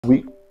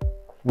We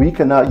we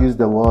cannot use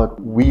the word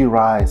 "we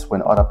rise"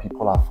 when other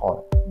people are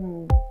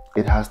falling.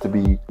 It has to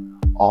be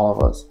all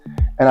of us.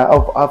 And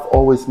I've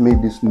always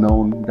made this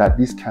known that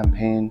this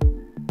campaign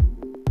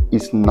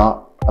is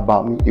not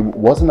about me. It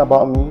wasn't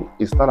about me.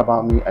 It's not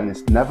about me, and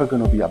it's never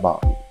going to be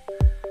about me.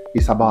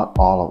 It's about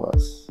all of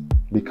us.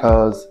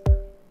 Because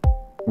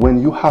when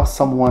you have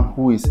someone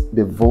who is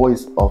the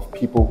voice of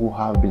people who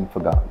have been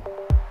forgotten,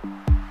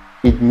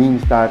 it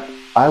means that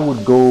I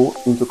would go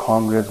into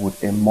Congress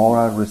with a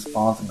moral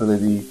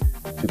responsibility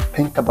to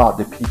think about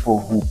the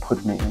people who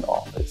put me in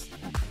office.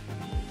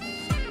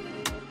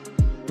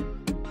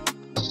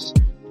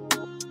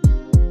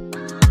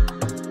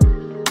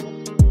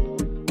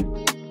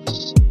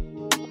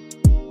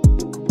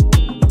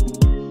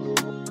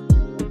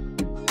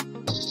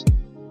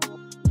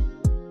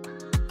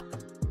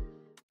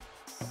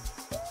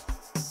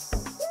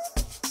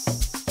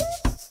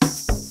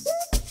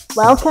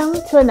 Welcome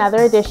to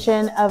another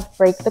edition of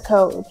Break the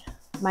Code.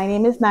 My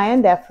name is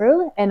Nayah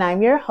Ndefru, and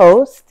I'm your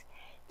host.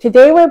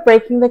 Today we're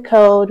breaking the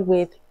code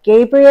with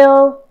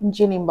Gabriel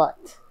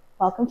Njinimbot.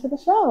 Welcome to the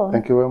show.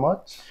 Thank you very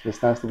much.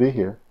 It's nice to be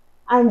here.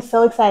 I'm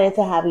so excited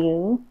to have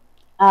you.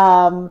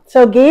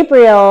 So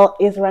Gabriel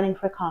is running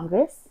for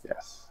Congress.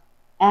 Yes.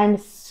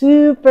 And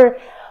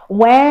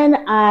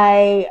when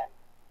I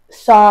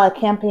saw a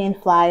campaign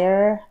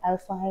flyer, I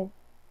was like,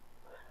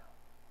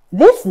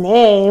 this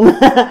name,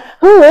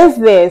 who is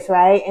this,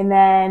 right? And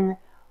then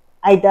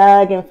I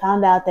dug and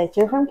found out that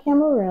you're from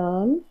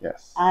Cameroon.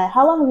 Yes.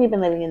 How long have you been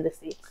living in the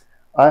States?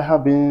 I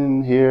have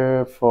been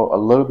here for a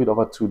little bit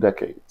over 2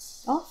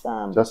 decades.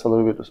 Awesome. Just a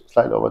little bit,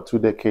 slightly over 2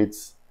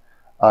 decades.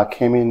 I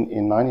came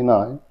in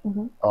 99,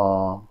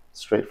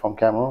 straight from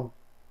Cameroon.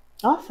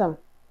 Awesome.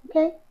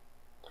 Okay.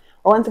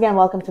 Well, once again,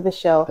 welcome to the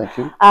show. Thank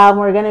you.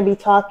 We're going to be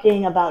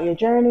talking about your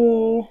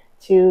journey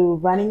to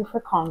running for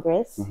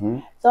Congress.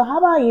 So how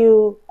about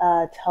you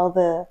tell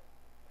the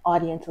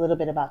audience a little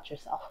bit about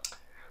yourself?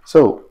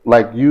 So,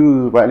 like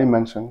you rightly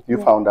mentioned, you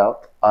found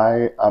out,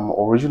 I am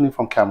originally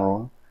from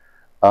Cameroon.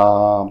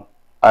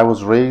 I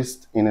was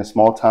raised in a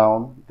small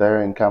town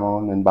there in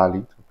Cameroon, in Bali,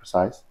 to be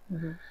precise.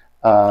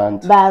 And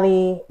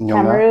Bali,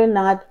 Nyonga. Cameroon,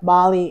 not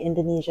Bali,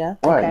 Indonesia.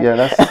 Right, Okay. yeah,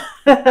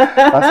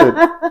 that's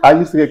it. I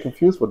used to get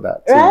confused with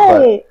that too.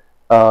 Right.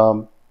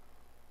 But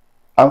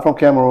I'm from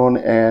Cameroon,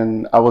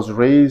 and I was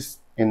raised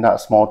in that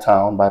small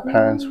town by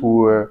parents who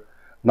were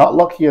not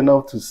lucky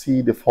enough to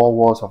see the four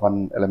walls of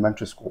an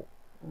elementary school.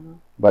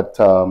 But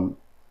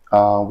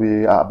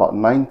we are about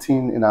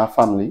 19 in our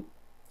family.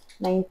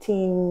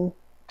 19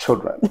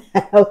 children.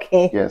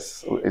 Okay.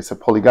 Yes, it's a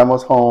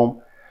polygamous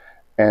home,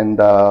 and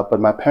but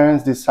my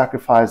parents did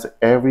sacrifice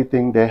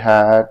everything they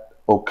had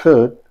or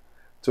could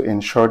to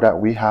ensure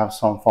that we have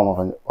some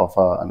form of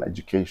an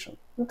education.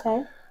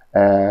 Okay.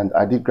 And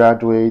I did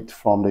graduate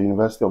from the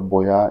University of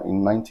Boya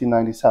in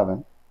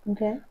 1997.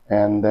 Okay.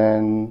 And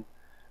then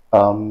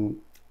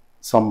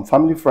some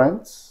family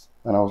friends,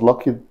 and I was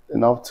lucky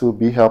enough to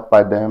be helped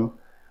by them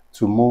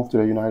to move to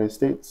the United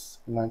States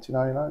in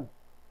 1999.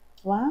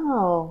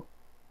 Wow.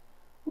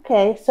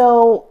 Okay,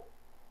 so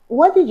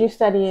what did you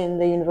study in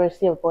the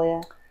University of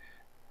Boya?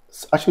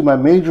 Actually, my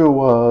major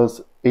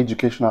was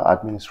educational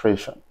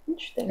administration.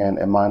 Interesting. And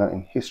a minor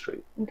in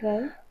history.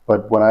 Okay.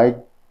 But when I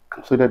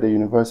completed the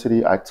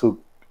university, I took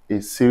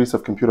a series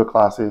of computer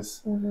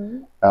classes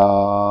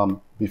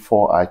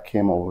before I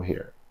came over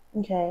here.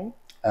 Okay.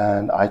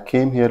 And I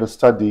came here to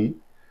study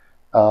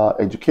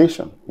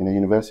education in the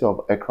University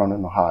of Akron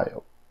in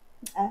Ohio.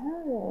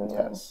 Oh.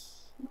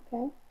 Yes.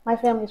 Okay. My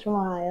family's from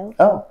Ohio.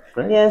 Oh,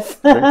 great. Yes.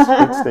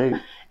 Great state.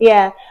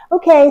 Yeah.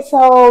 Okay,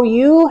 so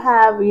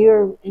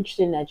you're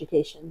interested in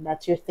education.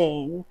 That's your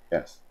thing.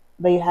 Yes.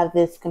 But you have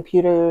this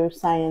computer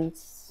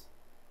science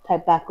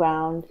type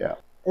background. Yeah.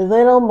 A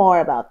little more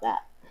about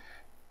that.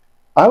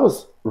 I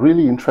was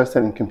really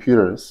interested in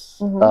computers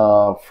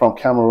from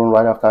Cameroon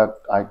right after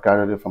I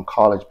graduated from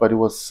college, but it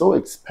was so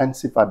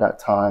expensive at that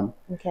time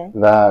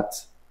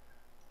that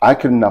I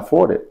couldn't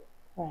afford it.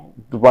 Right.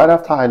 Right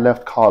after I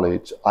left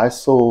college, I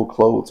sold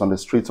clothes on the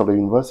streets of the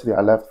university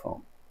I left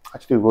from. I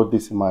actually wrote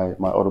this in my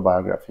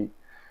autobiography.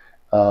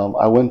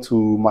 I went to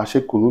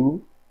Marché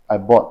Kululu. I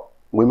bought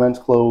women's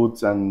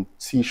clothes and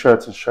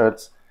t-shirts and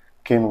shirts,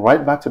 came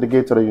right back to the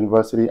gate of the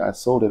university. I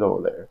sold it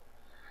over there.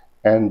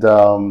 And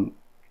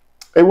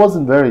it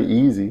wasn't very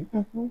easy,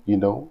 you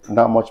know,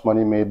 not much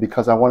money made,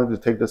 because I wanted to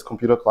take this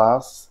computer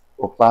class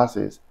or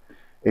classes.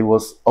 It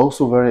was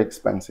also very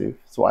expensive.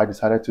 So I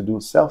decided to do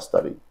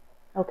self-study.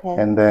 Okay.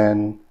 And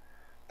then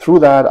through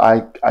that,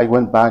 I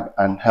went back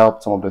and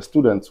helped some of the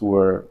students who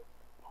were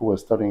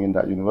studying in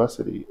that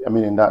university. I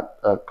mean, in that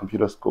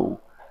computer school.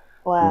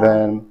 Wow.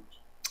 Then,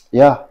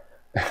 yeah.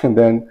 And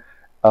then,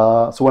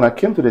 so when I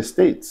came to the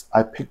States,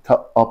 I picked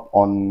up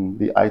on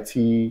the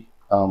IT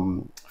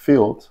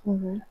field.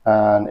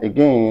 And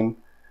again,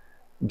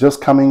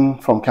 just coming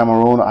from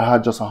Cameroon, I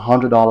had just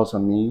 $100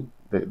 on me.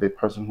 The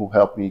person who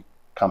helped me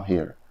come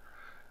here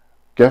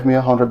gave me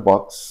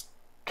 $100,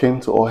 came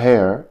to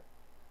O'Hare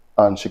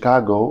in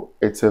Chicago.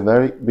 It's a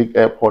very big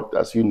airport,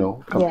 as you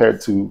know,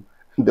 compared to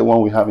the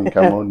one we have in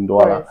Cameroon, in Of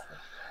Douala. course.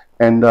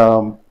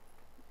 And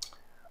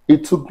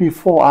it took me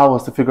 4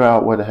 hours to figure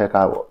out where the heck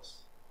I was.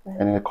 Right.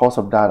 And in the course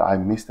of that, I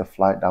missed a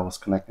flight that was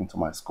connecting to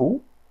my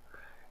school.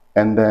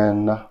 And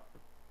then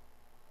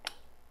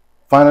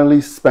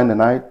finally spent the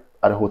night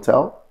at a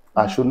hotel.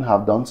 I shouldn't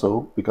have done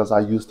so because I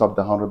used up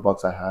the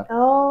 $100 I had.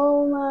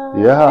 Oh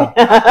my. Yeah.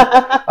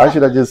 I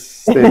should have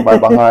just stayed by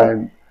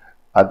behind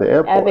at the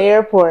airport. At the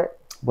airport.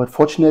 But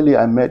fortunately,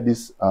 I met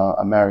this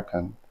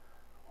American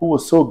who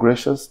was so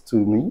gracious to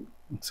me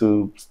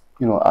to,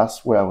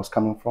 ask where I was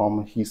coming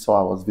from. He saw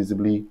I was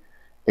visibly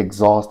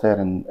exhausted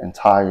and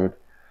tired.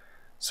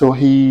 So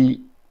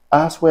he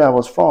asked where I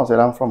was from. I said,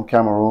 I'm from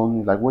Cameroon.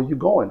 He's like, where are you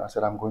going? I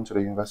said, I'm going to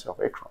the University of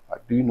Akron.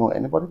 Like, do you know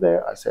anybody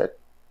there? I said,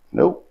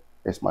 nope.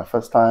 It's my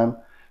first time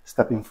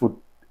stepping foot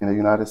in the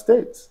United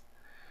States.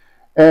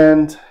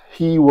 And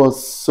he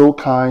was so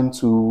kind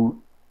to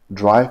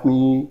drive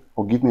me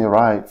or give me a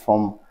ride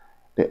from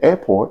the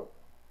airport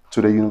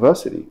to the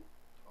University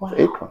of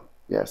Akron.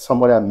 Yeah,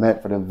 somebody I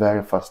met for the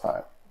very first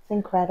time. It's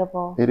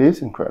incredible. It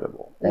is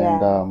incredible.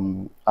 Yeah.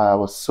 And I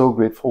was so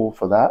grateful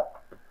for that.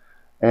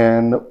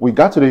 And we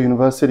got to the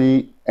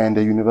university and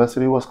the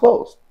university was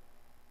closed.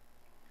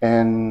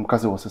 And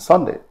because it was a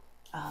Sunday.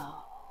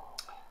 Oh.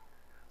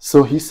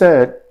 So he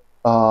said,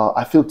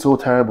 I feel so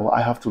terrible.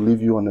 I have to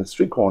leave you on the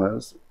street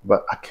corners,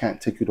 but I can't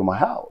take you to my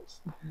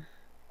house.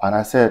 And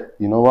I said,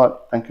 you know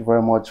what? Thank you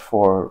very much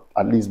for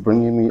at least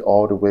bringing me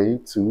all the way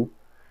to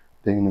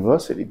the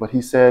university. But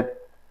he said,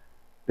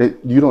 that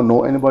you don't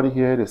know anybody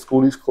here. The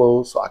school is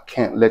closed, so I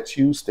can't let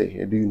you stay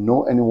here. Do you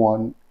know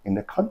anyone in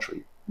the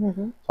country?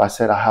 So I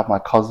said, I have my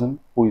cousin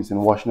who is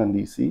in Washington,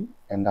 D.C.,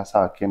 and that's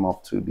how I came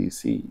up to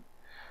D.C.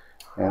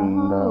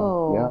 And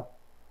yeah.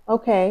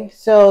 Okay,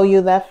 so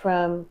you left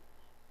from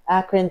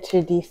Akron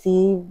to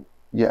D.C.?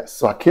 Yes,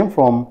 so I came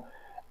from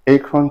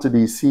Akron to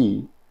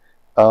D.C.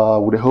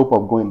 With the hope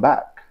of going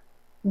back.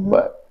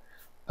 But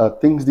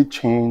things did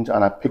change,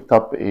 and I picked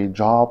up a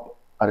job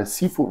at a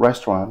seafood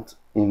restaurant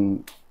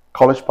in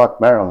College Park,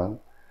 Maryland,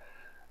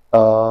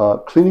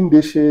 cleaning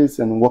dishes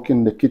and working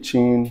in the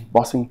kitchen,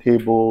 bossing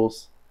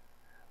tables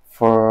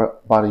for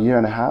about a year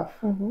and a half.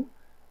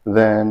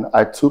 Then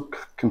I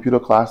took computer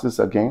classes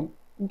again.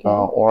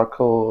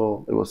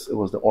 Oracle, it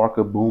was the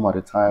Oracle boom at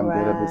the time,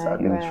 database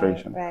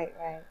administration. Right.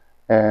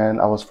 And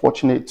I was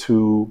fortunate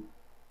to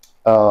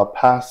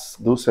pass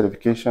those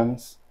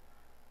certifications,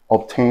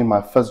 obtain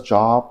my first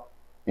job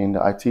in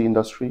the IT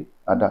industry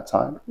at that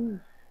time,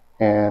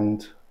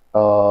 and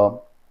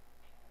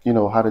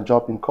had a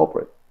job in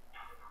corporate.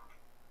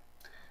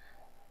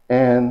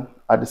 And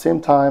at the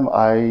same time,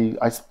 I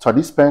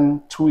did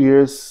spend 2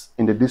 years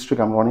in the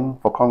district I'm running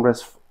for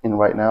Congress in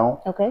right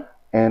now. Okay.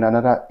 And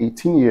another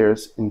 18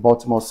 years in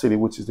Baltimore City,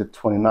 which is the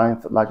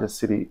 29th largest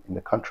city in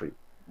the country.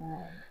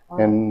 Wow.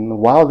 And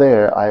while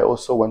there, I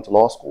also went to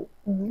law school,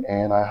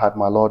 and I had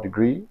my law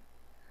degree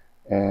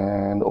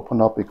and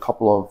opened up a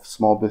couple of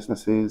small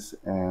businesses,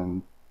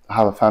 and I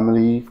have a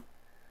family,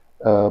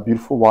 a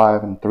beautiful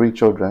wife and 3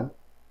 children.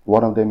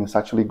 One of them is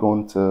actually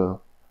going to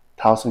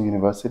Towson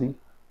University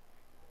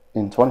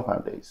in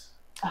 25 days.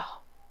 Oh.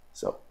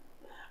 So.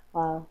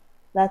 Wow,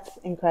 that's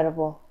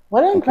incredible.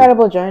 What an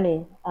incredible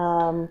journey.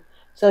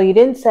 So you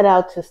didn't set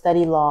out to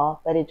study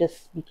law, but it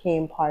just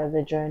became part of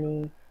the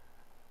journey.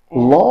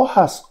 Law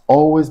has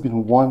always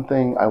been one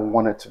thing I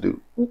wanted to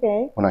do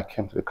when I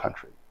came to the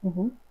country.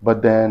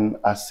 But then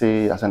as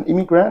an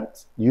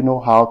immigrant, you know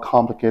how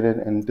complicated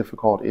and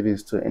difficult it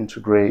is to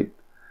integrate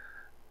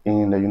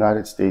in the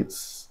United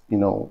States,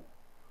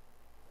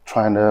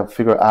 trying to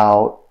figure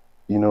out,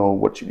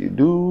 what should you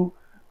do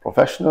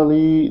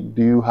professionally?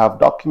 Do you have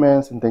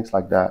documents and things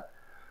like that?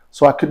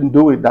 So I couldn't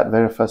do it that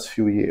very first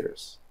few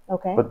years.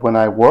 Okay. But when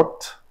I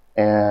worked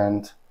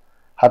and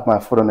had my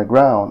foot on the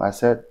ground, I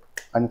said,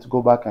 I need to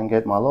go back and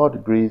get my law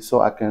degree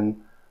so I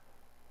can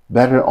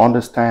better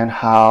understand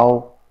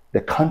how the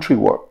country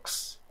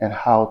works and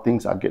how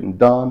things are getting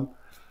done,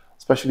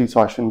 especially so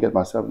I shouldn't get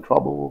myself in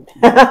trouble.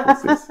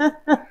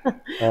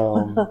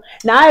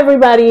 Not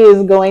everybody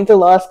is going to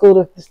law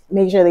school to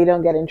make sure they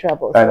don't get in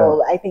trouble.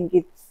 So I think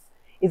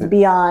it's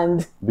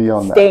beyond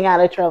staying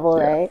out of trouble,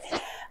 right?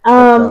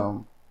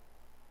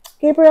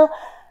 Gabriel,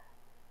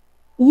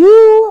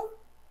 you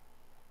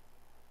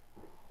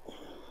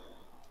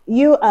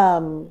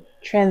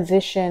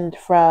transitioned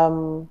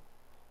from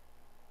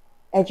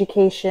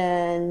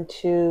education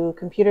to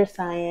computer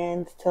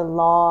science to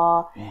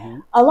law.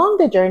 Along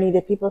the journey,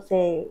 did people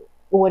say,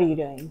 what are you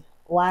doing?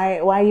 Why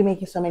are you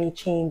making so many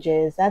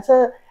changes?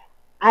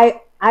 I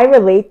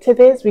relate to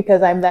this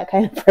because I'm that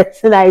kind of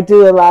person. I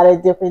do a lot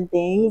of different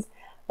things,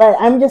 but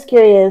I'm just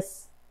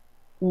curious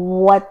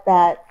what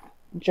that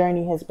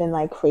journey has been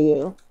like for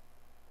you.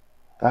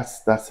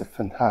 That's a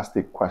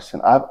fantastic question.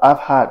 I've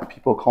had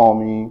people call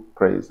me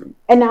crazy.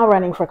 And now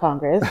running for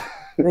Congress,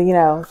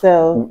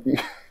 so.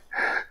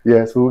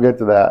 Yes, we'll get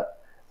to that.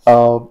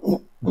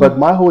 But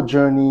my whole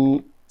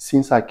journey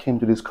since I came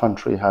to this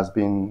country has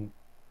been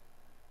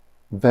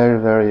very,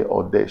 very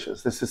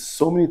audacious. This is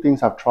so many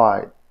things I've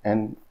tried.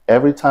 And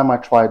every time I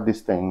tried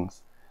these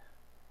things,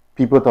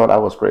 people thought I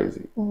was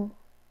crazy.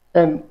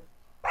 And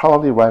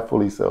probably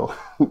rightfully so.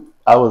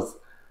 I was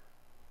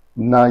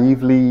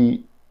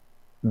naively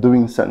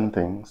doing certain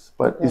things,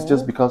 but it's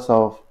just because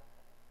of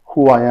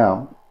who I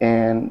am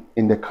and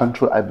in the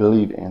country I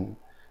believe in,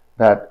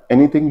 that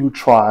anything you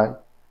try,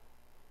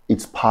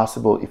 it's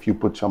possible if you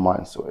put your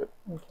mind to it.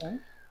 Okay.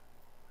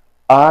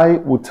 I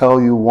will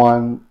tell you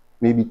one,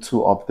 maybe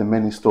two of the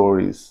many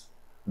stories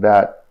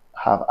that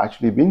have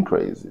actually been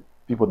crazy.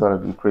 People that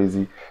have been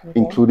crazy,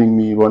 including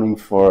me running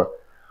for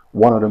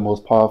one of the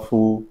most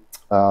powerful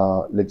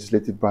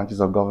legislative branches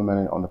of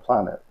government on the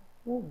planet.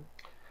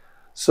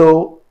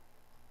 So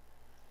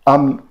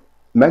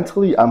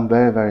mentally, I'm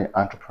very, very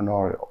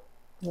entrepreneurial.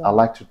 I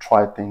like to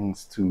try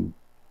things to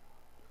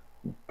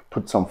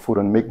put some food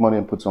and make money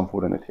and put some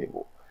food on the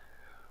table.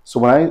 So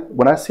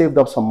when I saved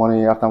up some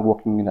money after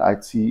working in the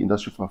IT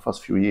industry for the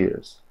first few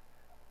years,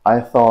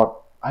 I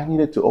thought I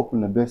needed to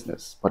open a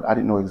business, but I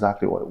didn't know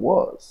exactly what it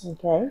was.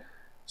 Okay.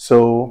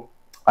 So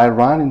I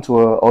ran into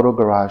an auto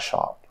garage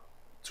shop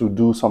to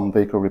do some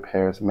vehicle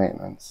repairs,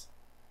 maintenance.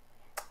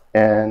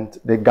 And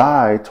the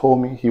guy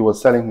told me he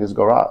was selling his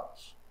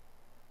garage.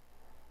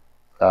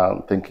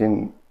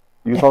 Thinking,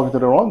 you're talking to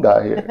the wrong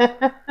guy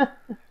here.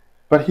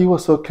 But he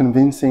was so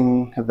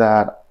convincing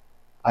that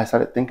I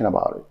started thinking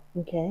about it.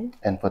 Okay.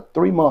 And for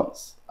 3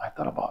 months, I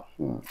thought about,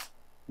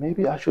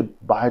 maybe I should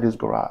buy this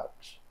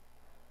garage.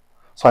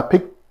 So I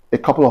picked a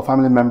couple of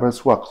family members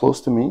who are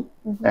close to me,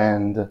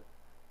 and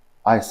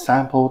I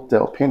sampled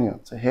their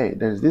opinion. Say, hey,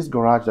 there's this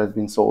garage that's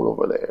been sold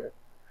over there.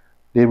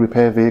 They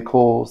repair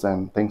vehicles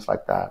and things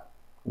like that.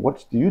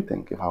 What do you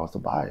think if I was to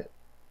buy it?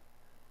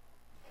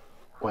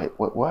 Wait,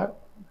 what?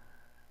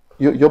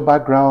 Your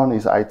background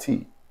is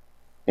IT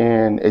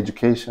and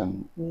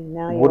education.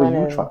 Now you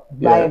want to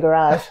buy a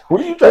garage.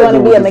 What are you trying to do?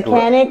 You want to be a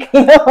mechanic?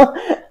 You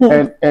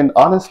know? and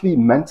honestly,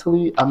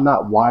 mentally, I'm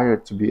not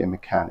wired to be a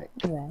mechanic.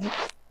 Right.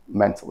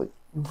 Mentally.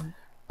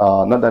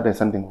 Not that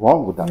there's anything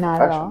wrong with that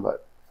profession,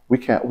 but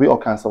we all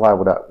can't survive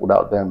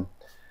without them.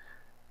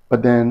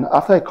 But then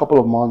after a couple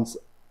of months,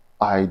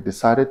 I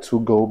decided to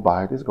go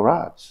buy this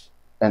garage.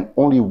 And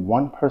only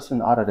one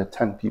person out of the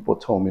 10 people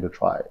told me to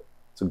try it.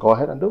 So go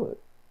ahead and do it.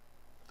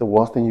 The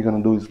worst thing you're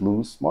going to do is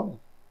lose money.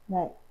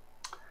 Right.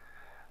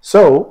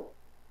 So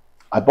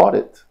I bought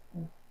it.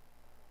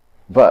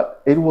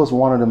 But it was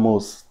one of the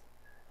most,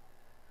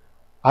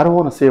 I don't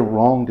want to say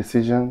wrong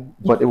decision,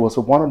 but it was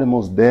one of the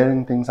most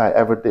daring things I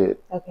ever did.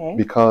 Okay.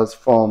 Because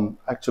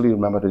actually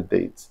remember the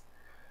dates,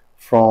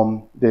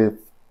 from the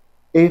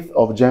 8th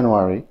of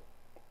January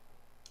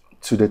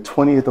to the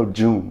 28th of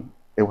June,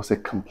 it was a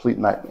complete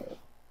nightmare.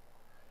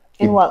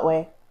 In what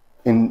way?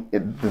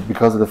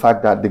 Because of the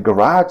fact that the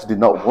garage did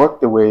not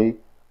work the way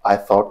I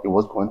thought it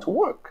was going to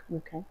work.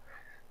 Okay.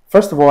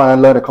 First of all, I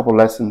learned a couple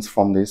lessons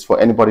from this for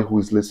anybody who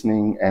is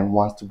listening and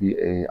wants to be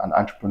an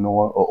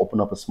entrepreneur or open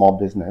up a small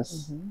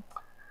business.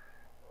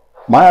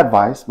 My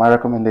advice, my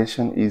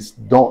recommendation is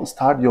don't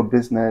start your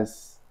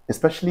business,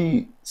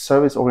 especially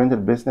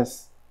service-oriented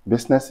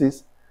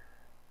businesses,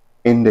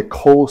 in the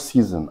cold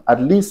season,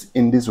 at least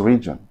in this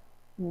region.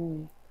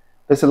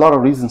 There's a lot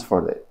of reasons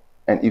for that.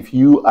 And if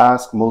you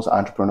ask most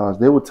entrepreneurs,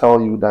 they will tell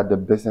you that the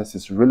business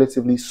is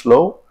relatively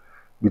slow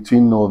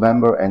between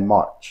November and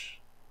March.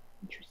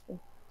 Interesting.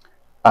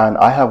 And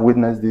I have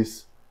witnessed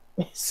this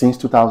since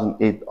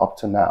 2008 up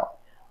to now.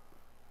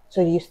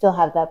 So do you still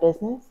have that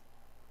business?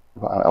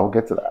 Well, I'll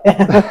get to that.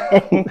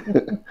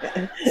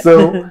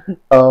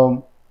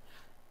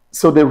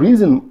 So the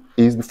reason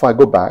is, before I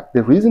go back,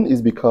 the reason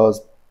is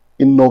because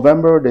in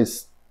November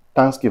there's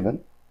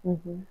Thanksgiving,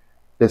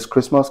 there's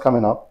Christmas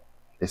coming up,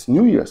 there's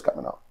New Year's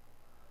coming up.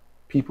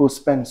 People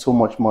spend so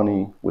much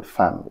money with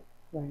family.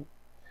 Right.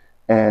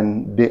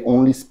 And they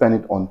only spend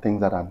it on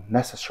things that are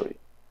necessary.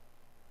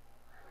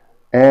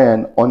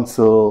 And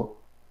until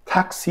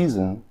tax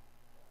season,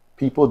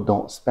 people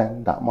don't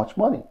spend that much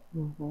money.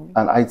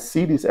 And I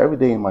see this every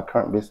day in my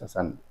current business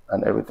and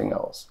everything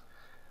else.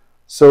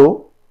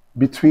 So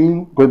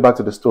going back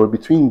to the story,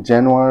 between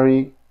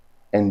January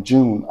and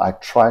June, I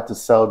tried to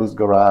sell this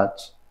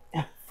garage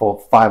for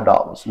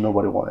 $5.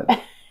 Nobody wanted it.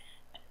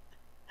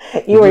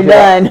 You were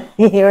done.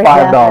 You were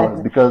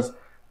 $5 because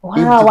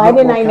wow, why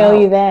didn't I know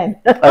you then?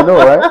 I know,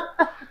 right?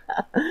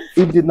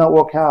 It did not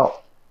work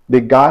out. The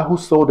guy who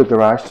sold the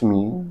garage to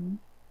me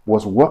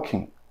was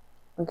working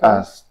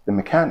as the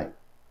mechanic.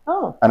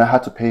 Oh. And I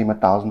had to pay him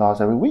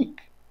 $1,000 every week.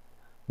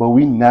 But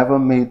we never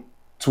made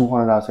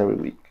 $200 every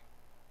week.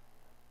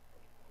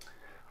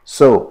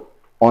 So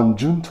on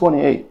June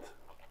 28th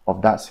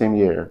of that same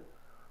year,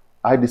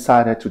 I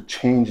decided to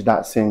change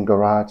that same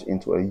garage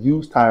into a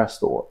used tire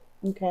store.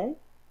 Okay.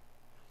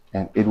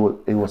 And it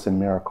was a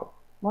miracle.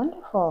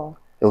 Wonderful.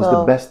 It was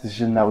the best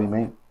decision that we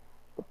made.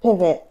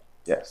 Pivot.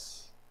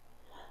 Yes.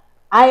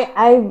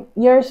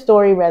 Your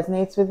story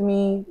resonates with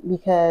me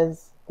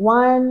because,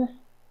 one,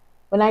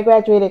 when I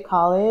graduated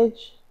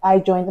college, I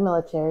joined the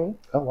military.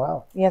 Oh,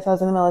 wow. Yes, I was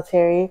in the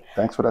military.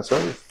 Thanks for that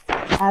service.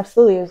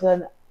 Absolutely. It was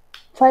a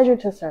pleasure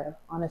to serve,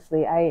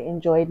 honestly. I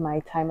enjoyed my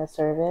time of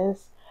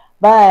service.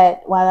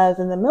 But while I was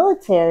in the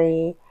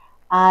military,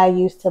 I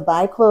used to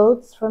buy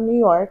clothes from New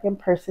York and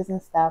purses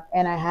and stuff,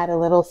 and I had a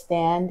little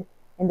stand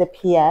in the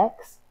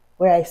PX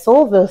where I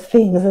sold those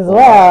things as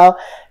well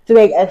to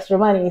make extra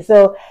money.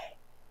 So,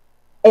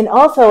 and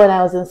also when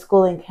I was in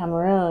school in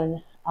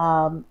Cameroon,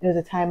 it was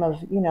a time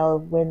of, you know,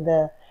 when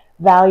the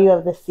value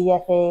of the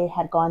CFA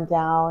had gone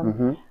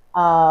down.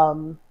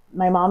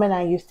 My mom and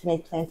I used to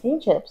make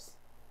plantain chips,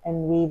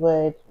 and we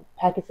would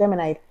package them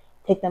and I'd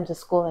take them to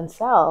school and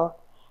sell.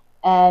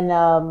 And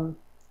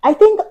I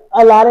think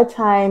a lot of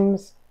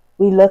times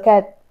we look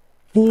at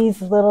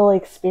these little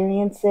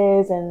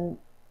experiences and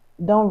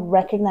don't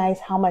recognize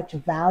how much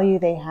value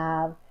they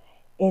have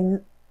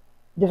in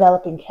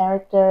developing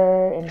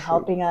character and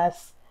helping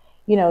us,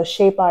 you know,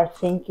 shape our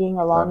thinking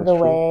along the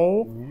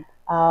way.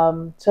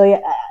 So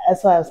yeah,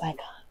 that's why I was like,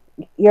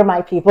 you're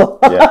my people.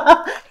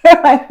 Yeah.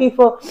 You're my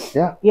people.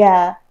 Yeah.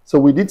 Yeah. So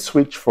we did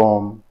switch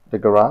from the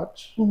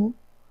garage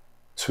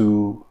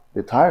to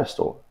the tire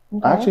store.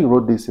 Okay. I actually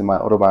wrote this in my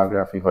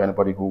autobiography for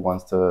anybody who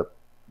wants to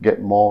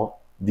get more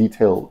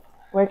detailed.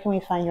 Where can we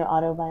find your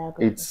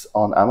autobiography? It's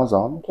on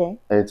Amazon. Okay.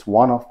 It's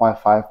one of my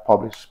 5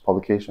 published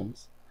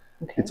publications.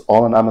 Okay. It's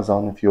all on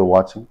Amazon if you're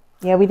watching.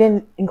 Yeah, we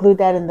didn't include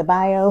that in the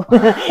bio.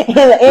 In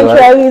the intro,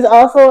 right. He's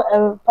also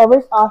a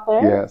published author.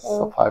 Yes,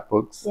 of 5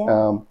 books.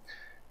 Yeah.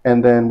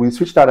 And then we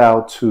switched that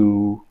out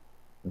to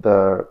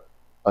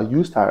a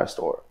used tire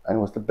store. And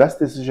it was the best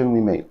decision we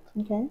made.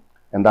 Okay.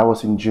 And that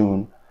was in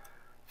June.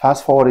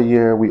 Fast forward a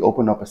year, we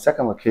opened up a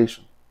second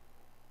location.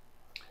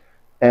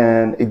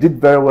 And it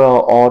did very well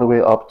all the way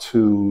up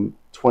to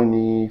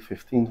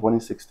 2015,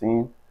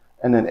 2016.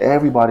 And then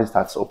everybody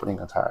starts opening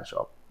a tire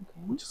shop,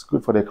 which is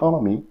good for the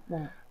economy.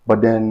 Yeah.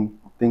 But then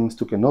things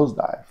took a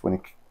nosedive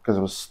because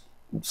there was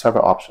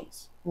several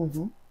options.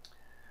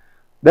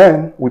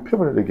 Then we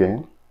pivoted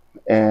again,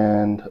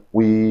 and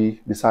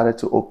we decided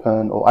to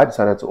open, or I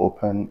decided to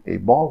open a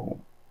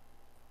ballroom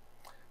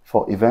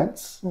for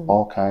events,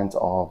 all kinds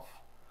of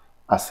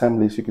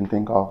assemblies you can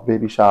think of,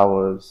 baby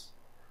showers,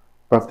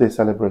 birthday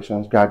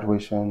celebrations,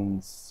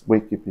 graduations,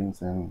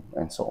 wakekeepings,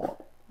 and so on.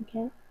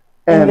 Okay.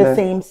 In the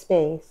same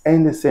space.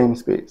 In the same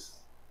space.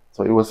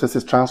 So it was just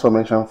this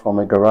transformation from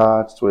a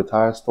garage to a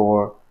tire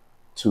store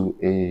to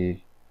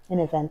an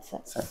event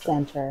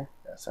center.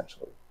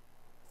 Essentially.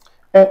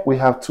 And we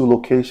have 2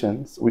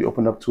 locations. We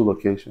opened up 2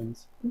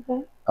 locations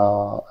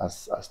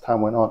as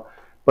time went on.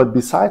 But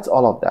besides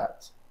all of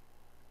that,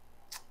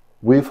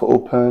 we've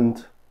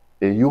opened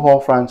a U-Haul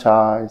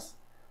franchise,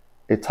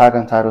 a tag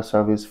and title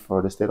service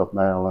for the state of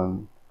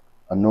Maryland,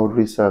 a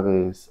notary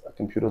service, a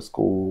computer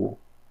school,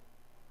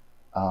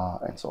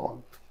 and so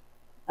on.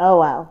 Oh,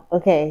 wow.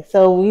 Okay.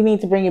 So we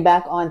need to bring you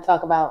back on,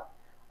 talk about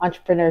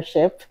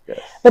entrepreneurship.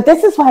 Yes. But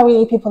this is why we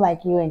need people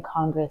like you in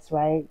Congress,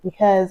 right?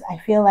 Because I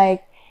feel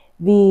like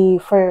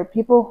for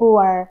people who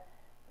are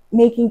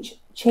making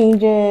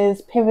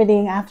changes,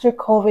 pivoting after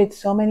COVID,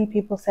 so many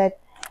people said,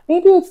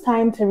 maybe it's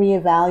time to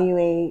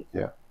reevaluate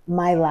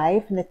my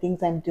life and the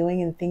things I'm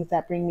doing and things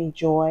that bring me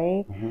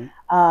joy,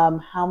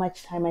 how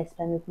much time I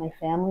spend with my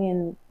family,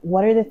 and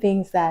what are the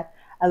things that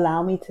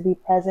allow me to be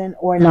present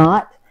or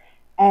not.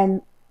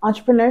 And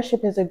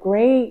entrepreneurship is a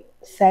great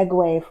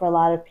segue for a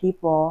lot of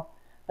people,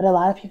 but a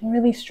lot of people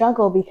really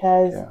struggle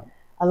because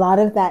a lot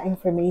of that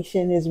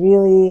information is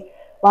really,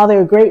 while there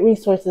are great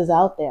resources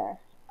out there,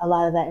 a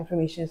lot of that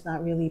information is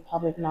not really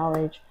public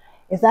knowledge.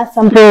 Is that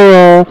something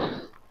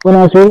when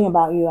I was reading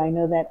about you, I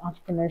know that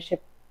entrepreneurship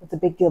was a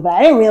big deal, but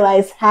I didn't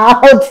realize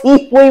how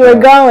deep we were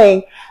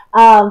going.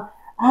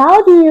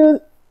 How do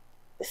you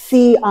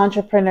see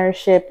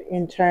entrepreneurship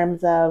in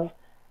terms of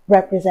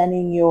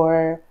representing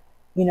your,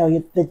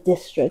 the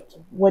district?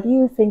 What do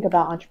you think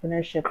about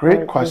entrepreneurship?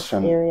 Great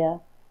question. This area?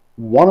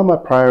 One of my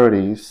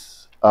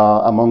priorities,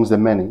 amongst the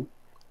many,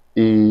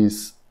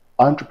 is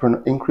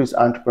increase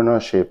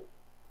entrepreneurship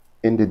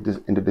in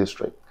the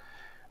district.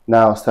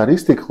 Now,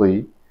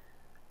 statistically,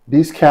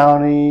 this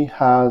county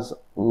has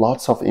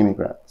lots of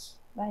immigrants.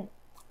 Right.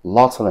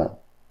 Lots of them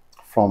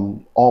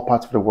from all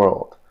parts of the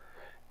world.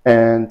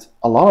 And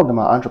a lot of them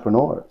are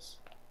entrepreneurs,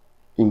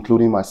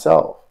 including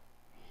myself.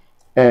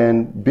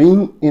 And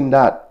being in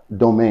that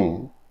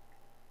domain,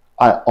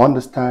 I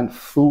understand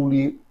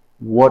fully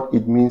what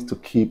it means to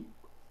keep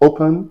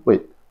open.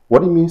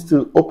 What it means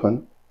to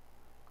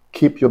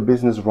keep your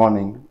business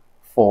running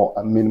for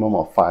a minimum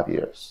of 5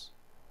 years.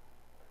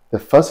 The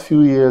first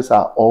few years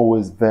are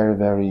always very,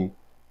 very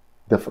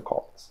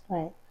difficult.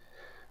 Right.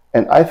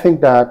 And I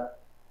think that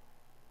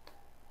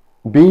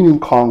being in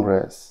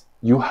Congress,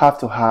 you have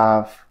to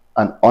have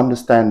an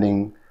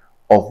understanding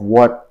of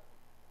what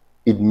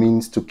it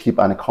means to keep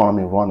an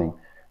economy running.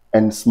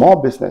 And small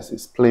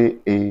businesses play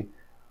a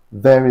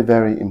very,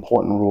 very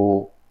important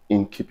role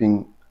in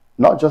keeping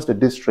not just the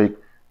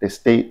district, the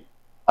state,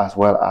 as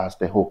well as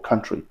the whole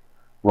country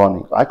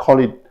running. I call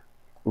it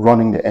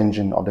running the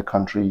engine of the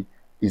country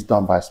is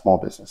done by small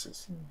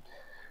businesses.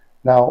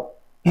 Now,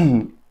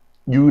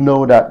 you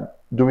know that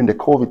during the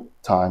COVID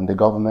time, the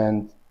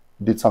government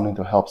did something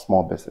to help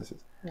small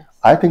businesses. Yes.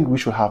 I think we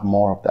should have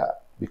more of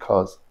that,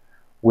 because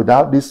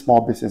without these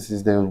small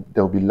businesses,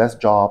 there'll be less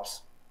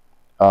jobs,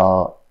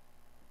 uh,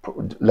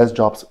 less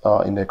jobs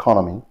in the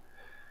economy,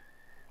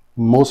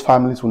 most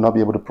families will not be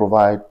able to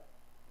provide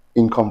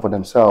income for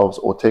themselves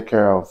or take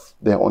care of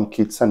their own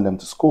kids, send them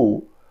to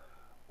school,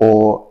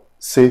 or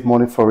save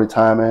money for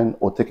retirement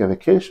or take a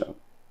vacation.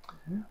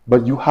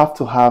 But you have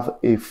to have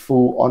a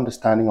full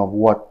understanding of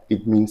what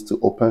it means to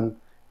open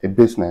a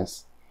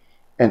business,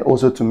 and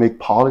also to make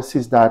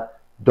policies that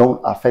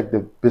don't affect the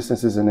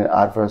businesses in an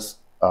adverse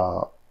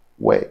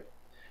way.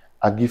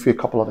 I'll give you a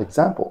couple of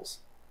examples.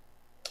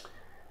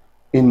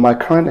 In my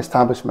current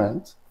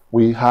establishment,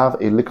 we have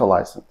a liquor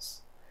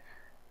license.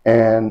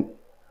 And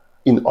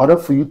in order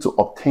for you to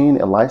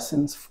obtain a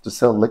license to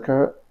sell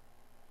liquor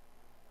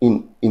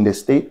in the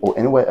state or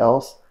anywhere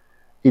else,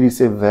 it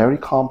is a very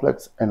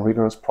complex and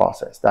rigorous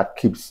process that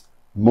keeps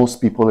most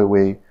people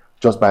away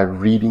just by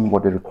reading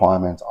what the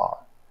requirements are.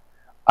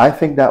 I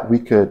think that we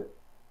could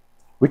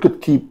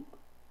keep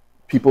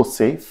people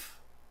safe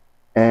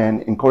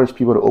and encourage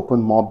people to open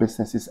more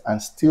businesses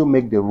and still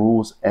make the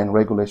rules and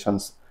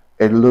regulations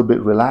a little bit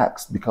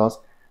relaxed, because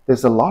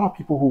there's a lot of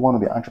people who want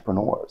to be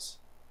entrepreneurs,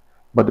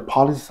 but the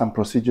policies and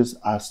procedures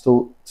are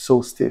so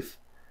stiff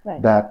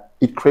that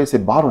it creates a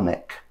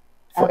bottleneck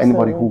for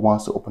anybody who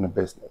wants to open a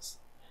business.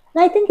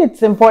 And I think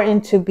it's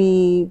important to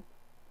be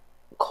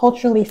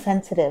culturally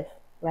sensitive,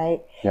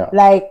 right? Yeah.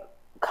 Like,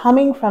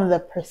 coming from the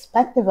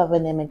perspective of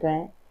an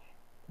immigrant,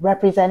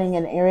 representing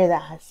an area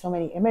that has so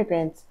many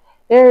immigrants,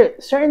 there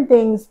are certain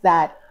things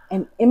that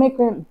an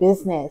immigrant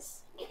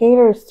business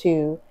caters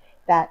to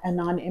that a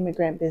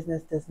non-immigrant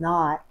business does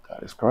not.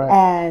 That is correct.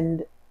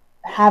 And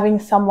having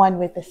someone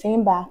with the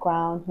same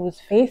background who's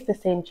faced the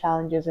same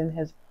challenges and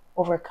has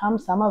overcome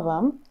some of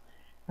them,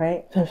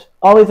 right? There's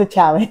always a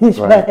challenge,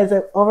 but has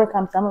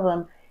overcome some of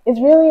them, is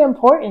really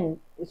important.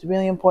 It's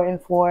really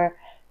important for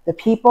the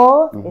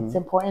people. It's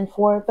important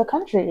for the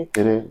country.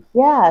 It is.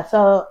 Yeah.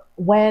 So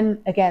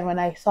when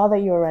I saw that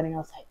you were running, I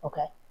was like,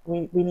 okay,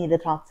 we need to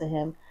talk to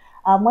him.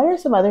 What are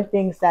some other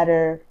things that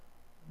are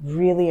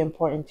really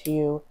important to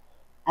you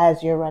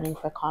as you're running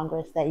for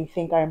Congress that you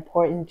think are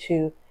important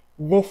to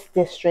this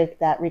district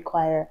that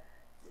require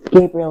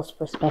Gabriel's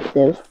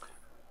perspective?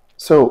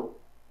 So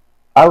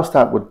I'll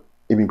start with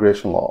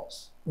immigration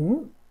laws.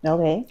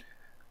 Okay.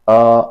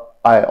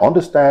 I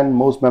understand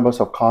most members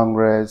of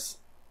Congress,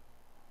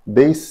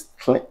 they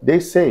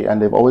say,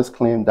 and they've always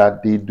claimed,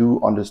 that they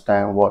do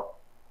understand what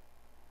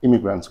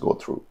immigrants go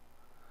through.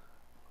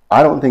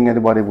 I don't think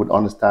anybody would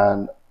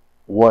understand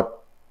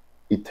what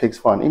it takes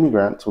for an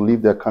immigrant to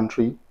leave their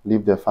country,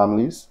 leave their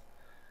families,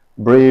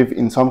 brave,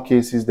 in some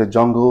cases, the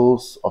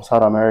jungles of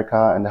South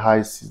America and the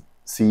high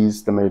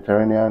seas, the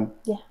Mediterranean,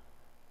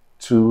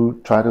 to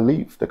try to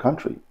leave the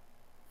country.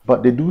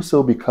 But they do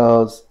so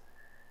because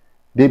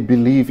they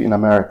believe in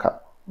America.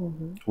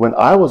 When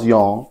I was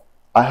young,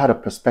 I had a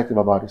perspective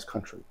about this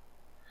country.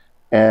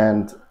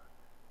 And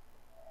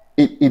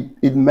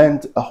it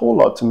meant a whole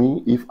lot to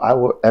me if I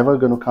were ever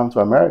going to come to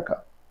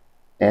America.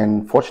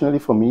 And fortunately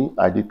for me,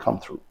 I did come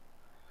through.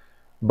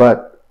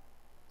 But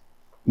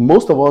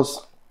most of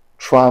us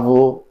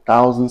travel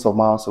thousands of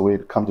miles away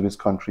to come to this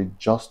country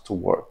just to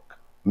work,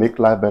 make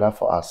life better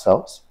for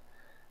ourselves,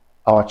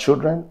 our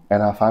children,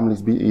 and our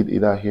families, be it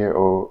either here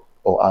or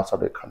outside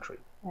the country.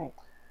 Right.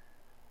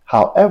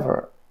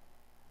 However,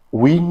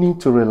 we need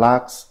to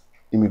relax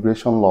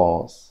immigration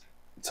laws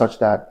such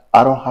that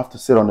I don't have to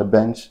sit on the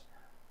bench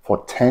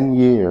for 10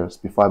 years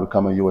before I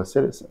become a U.S.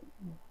 citizen.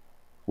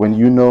 When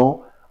you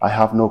know I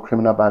have no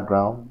criminal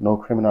background, no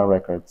criminal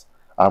records,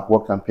 I've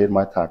worked and paid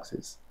my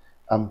taxes,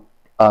 I'm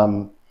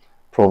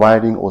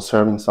providing or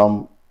serving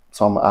some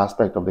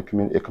aspect of the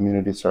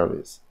community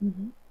service.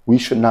 We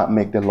should not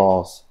make the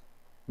laws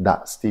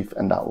that stiff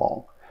and that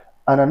long.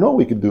 And I know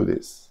we could do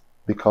this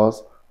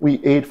because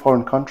we aid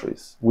foreign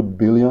countries with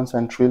billions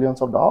and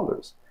trillions of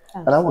dollars.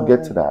 Absolutely. And I will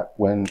get to that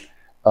when,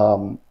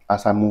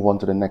 as I move on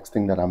to the next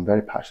thing that I'm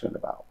very passionate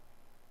about,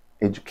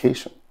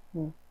 education.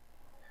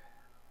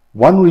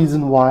 One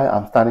reason why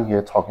I'm standing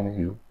here talking to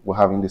you, we're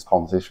having this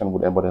conversation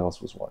with everybody else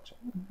who's watching,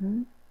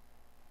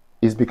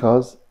 is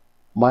because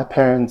my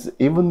parents,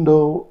 even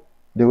though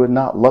they were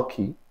not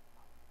lucky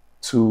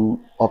to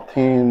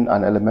obtain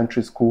an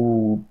elementary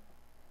school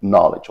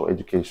knowledge or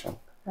education,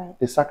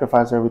 they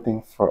sacrificed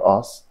everything for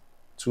us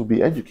to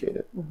be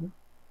educated.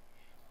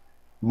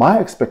 My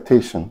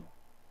expectation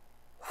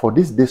for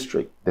this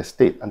district, the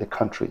state, and the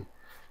country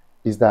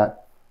is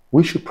that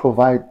we should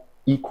provide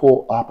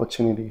equal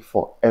opportunity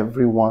for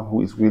everyone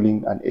who is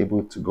willing and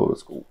able to go to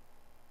school.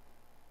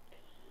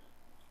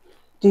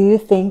 Do you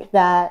think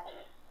that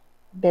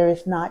there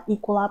is not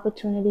equal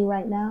opportunity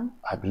right now?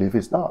 I believe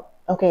it's not.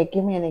 Okay,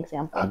 give me an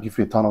example. I'll give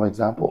you a ton of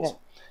examples.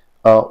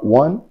 Okay.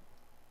 One,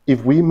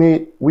 if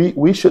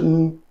we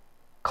shouldn't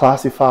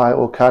classify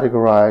or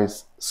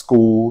categorize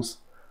schools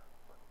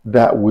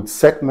that would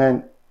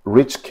segment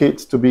rich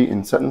kids to be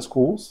in certain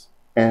schools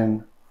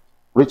and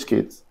rich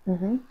kids,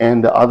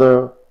 and the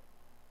other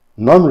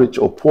non-rich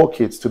or poor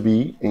kids to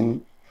be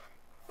in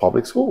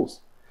public schools.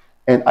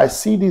 And I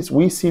see this,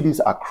 we see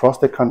this across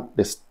the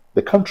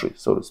country,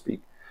 so to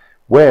speak,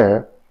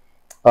 where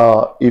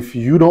If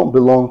you don't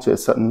belong to a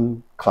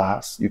certain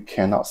class, you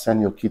cannot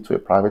send your kid to a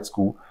private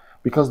school,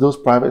 because those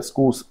private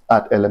schools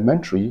at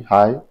elementary,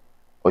 high,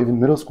 or even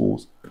middle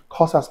schools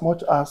cost as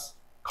much as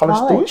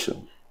college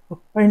tuition.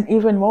 Or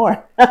even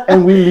more.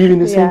 And we live in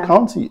the same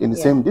county, in the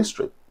same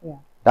district. Yeah.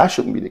 That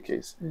shouldn't be the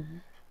case. Mm-hmm.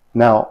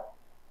 Now,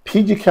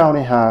 PG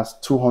County has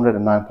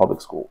 209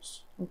 public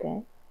schools.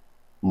 Okay.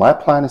 My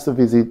plan is to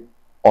visit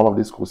all of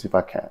these schools if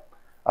I can.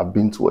 I've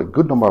been to a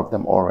good number of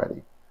them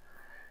already.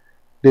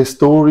 The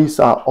stories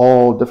are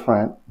all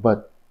different,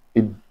 but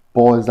it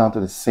boils down to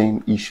the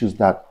same issues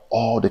that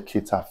all the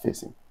kids are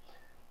facing.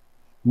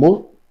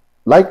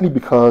 Likely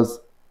because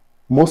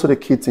most of the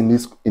kids in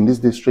this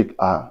district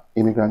are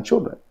immigrant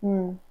children.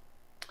 Mm.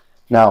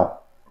 Now,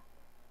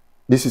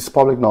 this is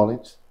public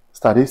knowledge.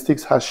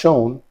 Statistics has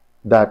shown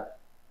that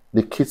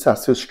the kids are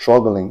still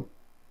struggling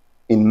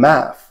in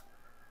math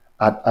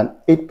at an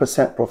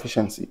 8%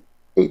 proficiency.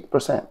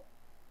 8%.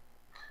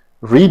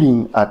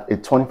 Reading at a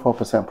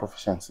 24%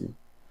 proficiency.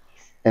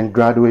 And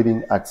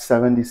graduating at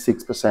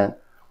 76%,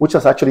 which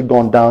has actually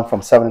gone down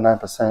from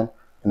 79%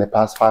 in the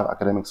past 5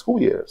 academic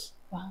school years.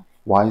 Wow.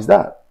 Why is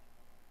that?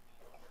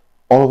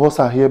 All of us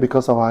are here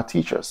because of our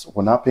teachers.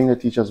 We're not paying the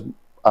teachers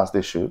as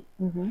they should.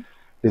 Mm-hmm.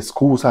 The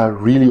schools are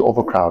really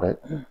overcrowded.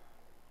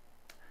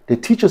 The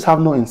teachers have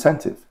no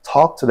incentive.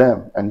 Talk to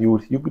them, and you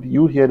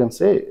would hear them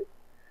say it.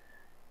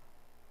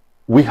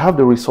 We have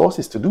the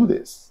resources to do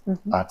this.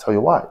 Mm-hmm. I'll tell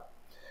you why.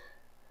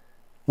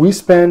 We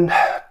spend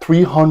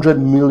 $300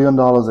 million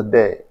a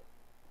day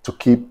to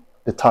keep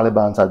the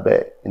Taliban at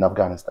bay in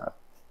Afghanistan.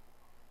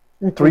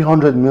 Mm-hmm.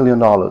 $300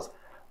 million.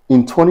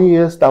 In 20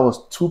 years, that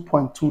was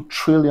 $2.2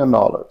 trillion.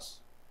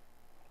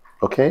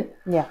 Okay?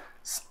 Yeah.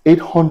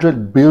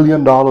 $800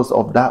 billion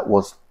of that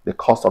was the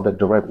cost of the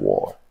direct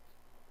war.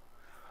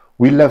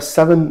 We left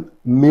 $7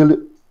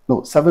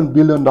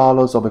 billion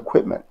of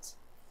equipment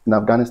in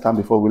Afghanistan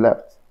before we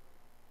left.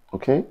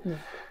 Okay? Yeah.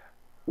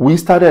 We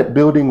started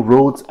building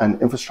roads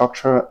and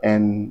infrastructure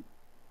and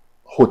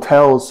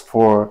hotels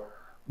for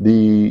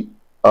the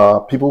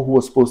people who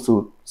were supposed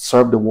to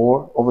serve the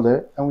war over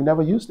there, and we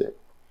never used it.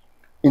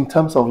 In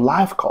terms of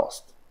life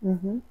cost,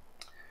 mm-hmm.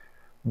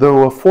 there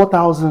were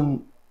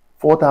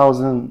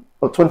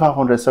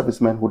 2,500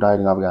 servicemen who died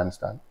in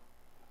Afghanistan,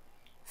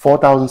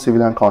 4,000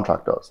 civilian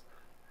contractors.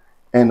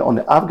 And on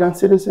the Afghan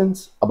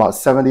citizens, about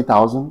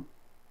 70,000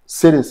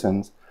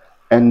 citizens,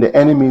 and the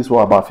enemies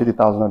were about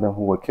 50,000 of them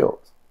who were killed.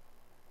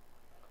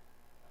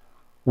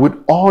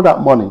 With all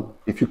that money,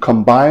 if you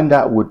combine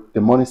that with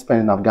the money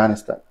spent in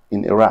Afghanistan,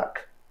 in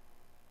Iraq,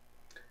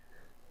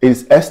 it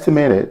is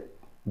estimated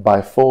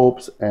by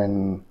Forbes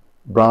and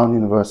Brown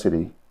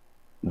University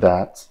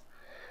that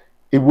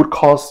it would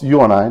cost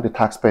you and I, the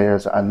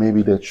taxpayers, and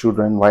maybe the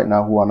children right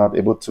now who are not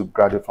able to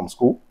graduate from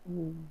school,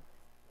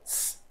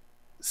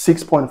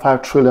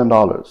 $6.5 trillion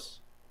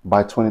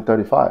by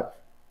 2035.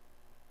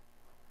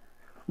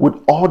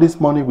 With all this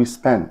money we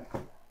spend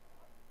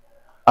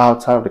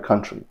outside of the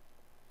country,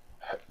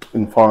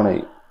 in foreign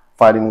aid,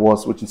 fighting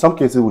wars, which in some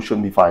cases we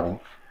shouldn't be fighting,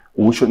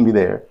 we shouldn't be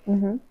there.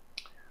 Mm-hmm.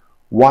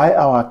 Why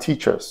are our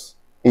teachers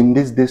in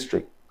this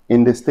district,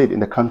 in the state, in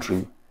the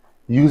country,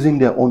 using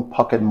their own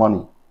pocket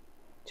money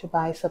to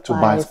buy supplies, to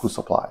buy school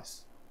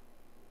supplies?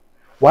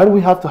 Why do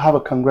we have to have a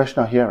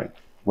congressional hearing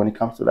when it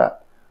comes to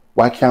that?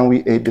 Why can't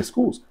we aid the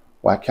schools?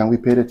 Why can't we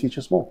pay the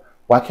teachers more?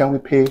 Why can't we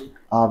pay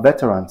our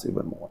veterans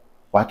even more?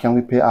 Why can't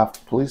we pay our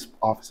police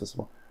officers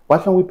more? Why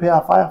can't we pay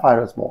our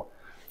firefighters more?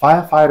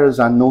 Firefighters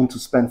are known to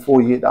spend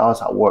 48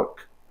 hours at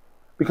work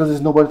because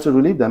there's nobody to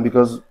relieve them,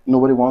 because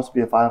nobody wants to be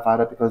a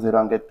firefighter because they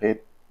don't get paid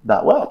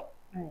that well.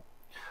 Right.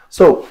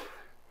 So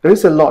there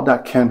is a lot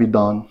that can be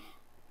done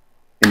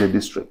in the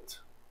district.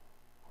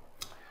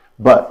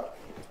 But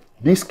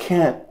this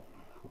can't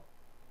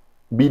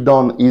be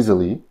done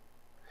easily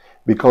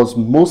because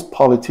most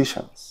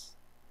politicians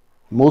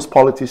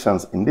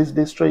in this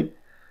district,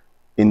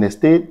 in the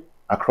state,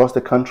 across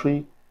the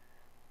country,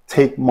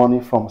 take money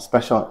from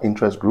special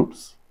interest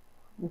groups,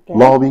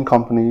 lobbying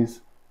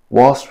companies,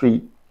 Wall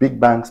Street, big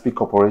banks, big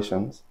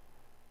corporations.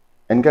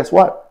 And guess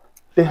what?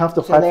 They have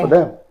to fight for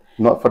them,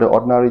 not for the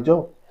ordinary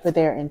Joe. For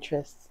their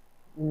interests,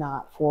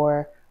 not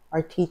for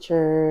our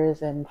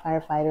teachers and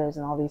firefighters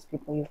and all these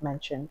people you've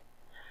mentioned.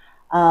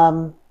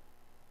 Well,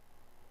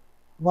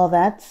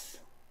 that's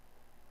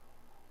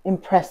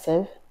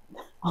impressive.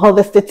 All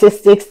the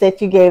statistics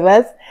that you gave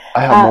us.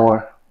 I have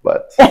more,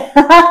 but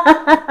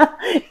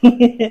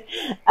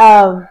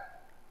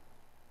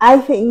I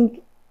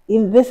think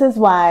this is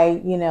why,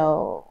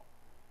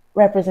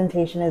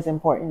 representation is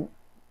important,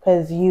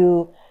 because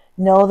you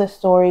know the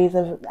stories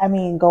of,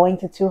 going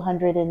to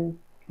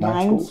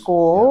 209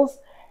 schools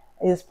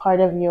is part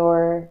of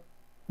your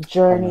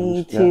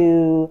journey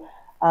to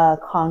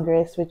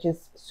Congress, which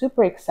is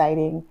super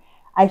exciting.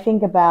 I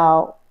think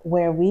about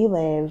where we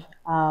live,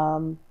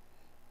 and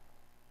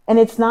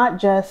it's not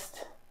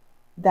just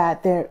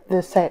that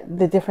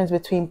the difference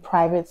between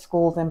private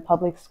schools and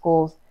public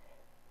schools.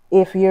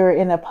 If you're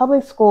in a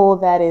public school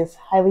that is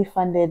highly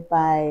funded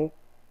by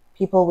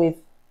people with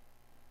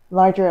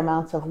larger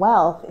amounts of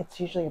wealth, it's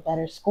usually a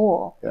better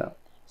school. Yeah.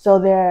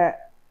 So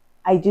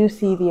I do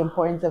see the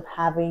importance of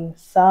having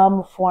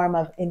some form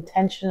of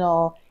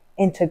intentional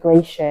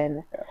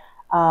integration,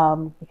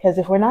 because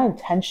if we're not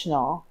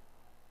intentional,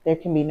 there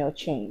can be no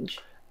change.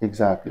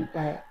 Exactly.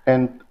 Right.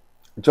 And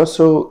just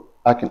so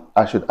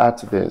I should add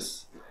to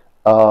this,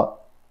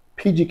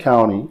 PG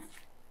County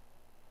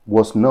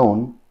was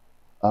known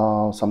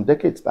some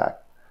decades back.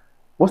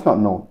 Was not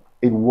known.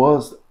 It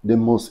was the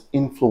most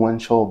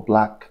influential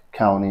black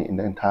county in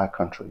the entire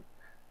country.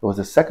 It was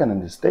the second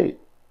in the state.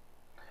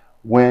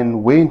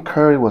 When Wayne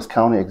Curry was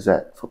county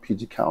exec for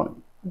PG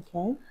County,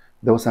 okay,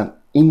 there was an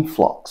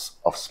influx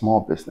of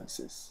small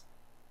businesses,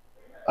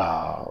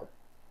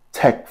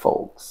 tech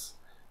folks,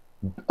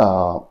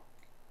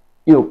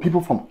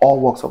 people from all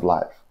walks of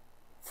life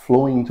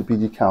flowing into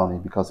PG County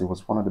because it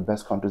was one of the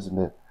best counties in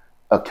the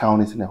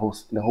counties in the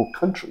whole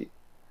country.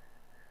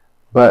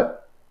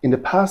 But in the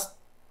past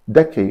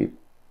decade,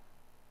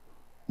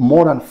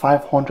 more than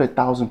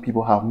 500,000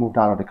 people have moved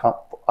out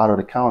of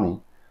the county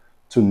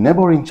to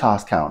neighboring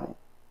Charles County.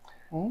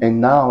 Okay.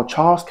 And now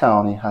Charles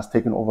County has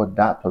taken over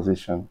that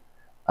position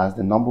as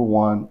the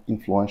 #1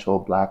 influential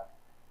black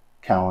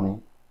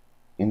county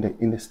in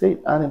the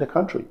state and in the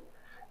country.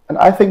 And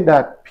I think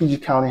that PG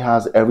County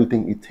has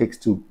everything it takes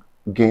to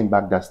gain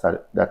back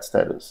that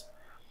status.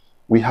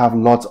 We have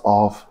lots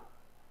of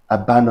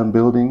abandoned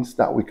buildings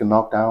that we can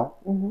knock down.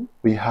 Mm-hmm.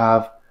 We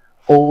have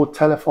old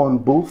telephone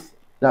booth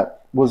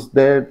that was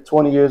there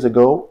 20 years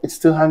ago. It's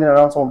still hanging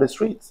around some of the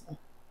streets.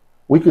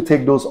 We could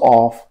take those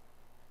off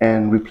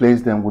and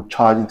replace them with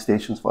charging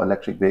stations for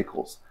electric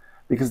vehicles,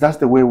 because that's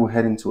the way we're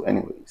heading to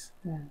anyways.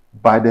 Yeah.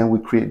 By then we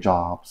create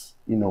jobs,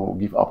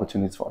 give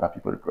opportunities for other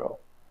people to grow,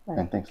 right,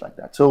 and things like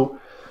that. So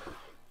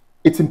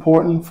it's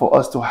important for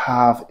us to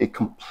have a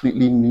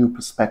completely new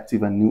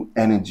perspective and new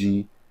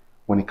energy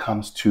when it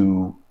comes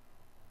to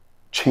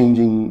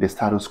changing the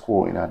status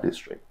quo in our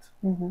district.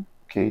 Mm-hmm.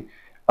 Okay.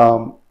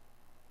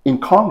 In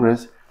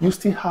Congress, you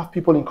still have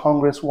people in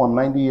Congress who are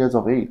 90 years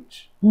of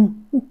age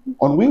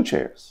on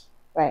wheelchairs.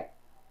 Right.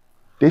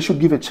 They should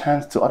give a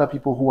chance to other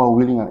people who are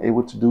willing and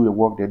able to do the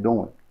work they're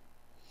doing.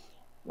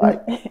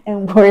 Right.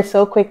 And we're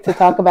so quick to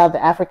talk about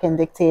the African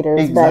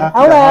dictators. Exactly. But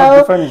hello. How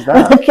different is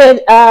that? Okay,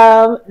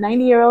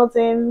 90-year-olds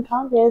in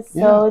Congress,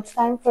 so it's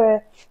time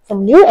for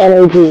some new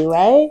energy,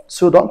 right?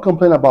 So don't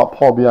complain about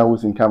Paul Biya,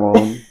 who's in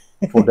Cameroon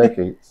for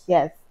decades.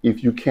 Yes.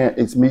 If you can't,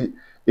 if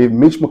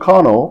Mitch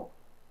McConnell,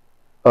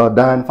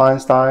 Dianne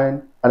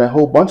Feinstein, and a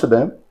whole bunch of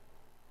them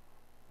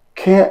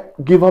can't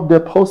give up their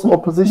posts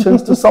or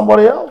positions to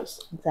somebody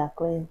else.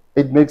 Exactly.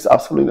 It makes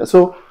absolutely no.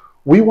 So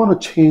we want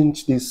to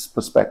change this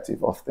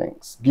perspective of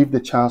things, give the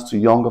chance to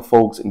younger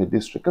folks in the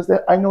district, because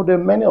I know there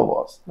are many of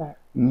us, right,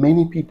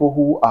 many people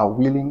who are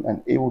willing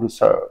and able to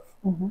serve.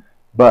 Mm-hmm.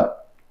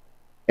 But,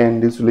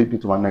 and this will lead me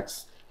to my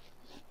next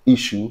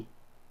issue,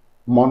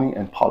 money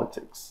and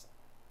politics.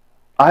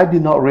 I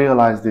did not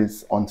realize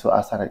this until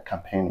I started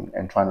campaigning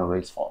and trying to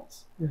raise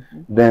funds.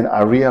 Mm-hmm. Then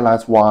I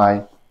realized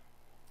why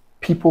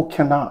people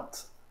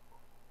cannot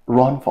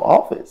run for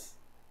office,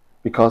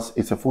 because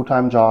it's a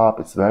full-time job,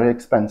 it's very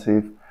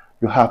expensive.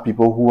 You have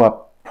people who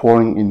are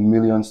pouring in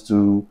millions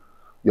to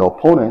your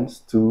opponents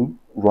to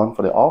run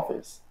for the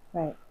office.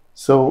 Right.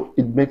 So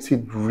it makes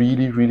it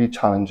really, really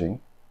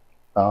challenging.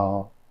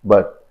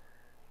 But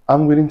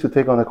I'm willing to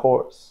take on a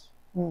course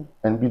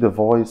and be the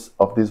voice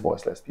of these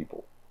voiceless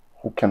people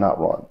who cannot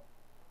run.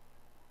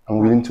 I'm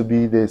willing to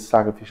be the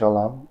sacrificial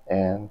lamb,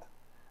 and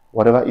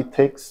whatever it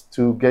takes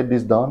to get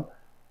this done,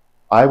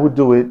 I would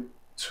do it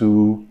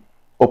to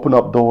open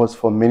up doors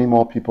for many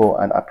more people.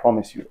 And I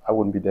promise you, I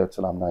wouldn't be there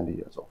till I'm 90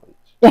 years of age.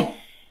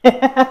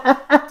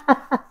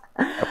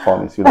 I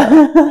promise you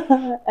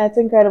that. That's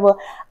incredible.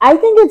 I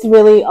think it's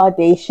really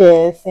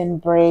audacious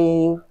and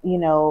brave,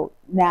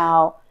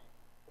 now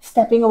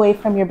stepping away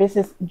from your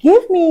business.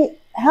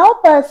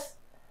 Help us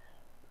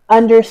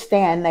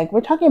understand, like,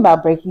 we're talking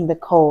about breaking the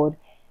code.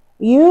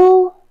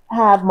 You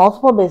have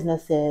multiple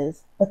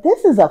businesses, but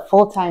this is a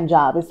full-time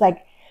job. It's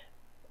like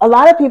a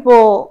lot of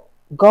people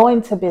go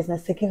into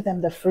business to give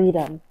them the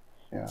freedom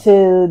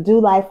to do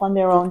life on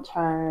their own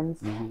terms.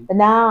 Mm-hmm. But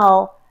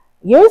now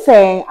you're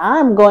saying,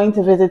 I'm going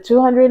to visit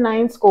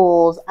 209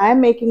 schools.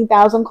 I'm making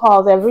 1,000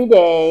 calls every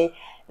day.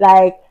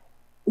 Like,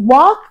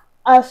 walk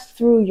us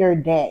through your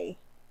day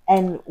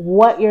and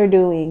what you're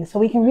doing so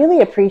we can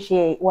really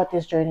appreciate what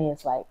this journey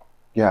is like.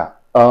 Yeah.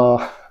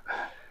 The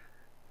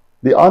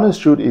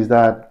honest truth is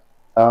that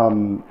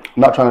I'm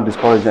not trying to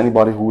discourage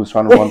anybody who is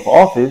trying to run for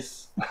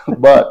office,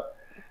 but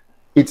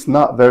it's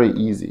not very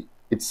easy.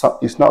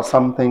 It's not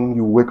something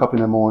you wake up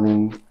in the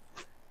morning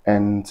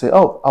and say,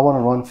 oh, I want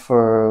to run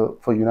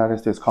for United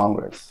States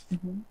Congress.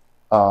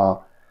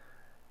 Mm-hmm.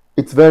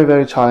 It's very,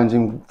 very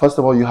challenging. First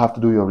of all, you have to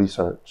do your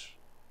research.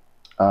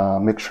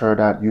 Make sure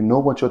that you know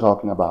what you're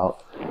talking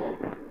about.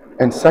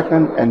 And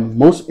second, and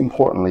most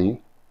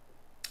importantly,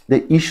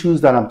 the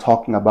issues that I'm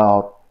talking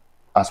about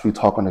as we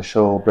talk on the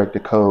show, Break the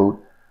Code,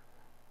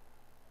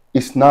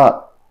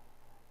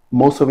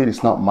 most of it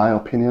is not my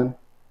opinion.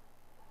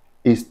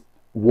 It's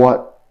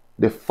what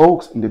the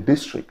folks in the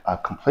district are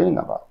complaining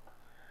about.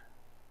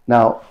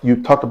 Now,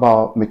 you talked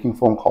about making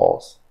phone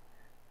calls.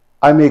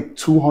 I make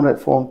 200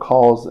 phone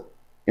calls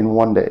in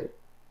one day.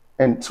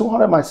 And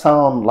 200 might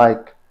sound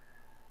like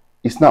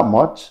it's not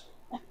much,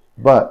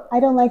 but... I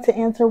don't like to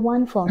answer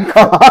one phone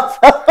call.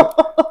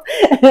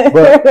 But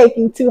we're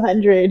making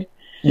 200.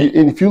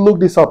 And if you look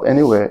this up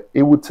anywhere,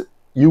 you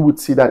would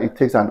see that it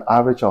takes an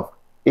average of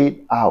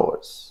 8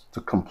 hours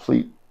to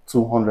complete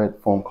 200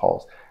 phone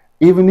calls,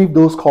 even if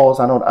those calls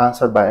are not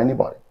answered by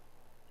anybody.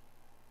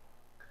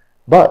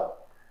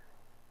 But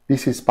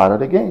this is part of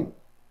the game.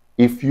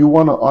 If you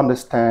want to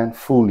understand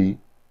fully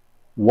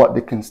what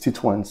the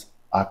constituents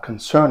are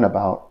concerned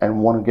about and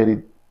want to get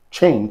it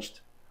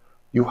changed,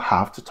 you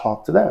have to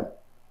talk to them,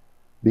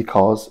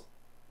 because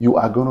you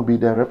are going to be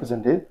their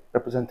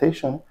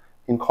representation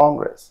in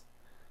Congress.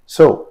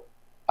 So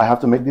I have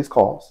to make these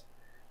calls.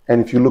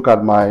 And if you look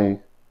at my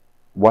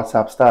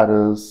WhatsApp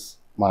status,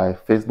 my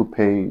Facebook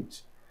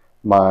page,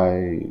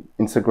 my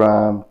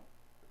Instagram,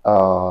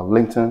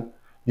 LinkedIn,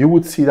 you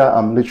would see that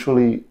I'm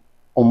literally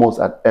almost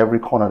at every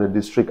corner of the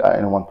district at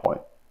any one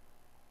point,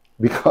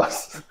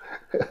 because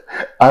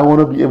I want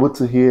to be able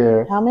to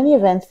hear. How many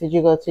events did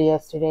you go to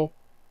yesterday?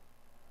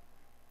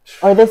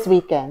 Or this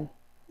weekend?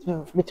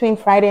 Between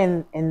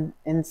Friday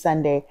and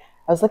Sunday.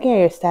 I was looking at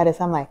your status.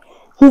 I'm like,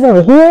 he's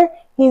over here.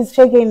 He's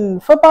shaking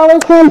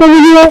footballers' hands over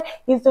here.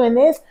 He's doing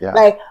this. Yeah.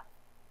 Like,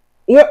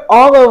 you're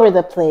all over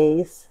the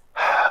place.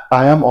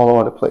 I am all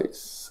over the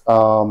place.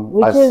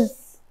 Which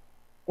is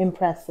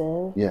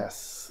impressive.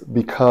 Yes,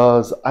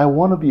 because I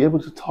want to be able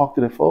to talk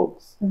to the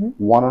folks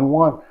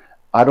one-on-one.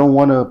 I don't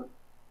want to...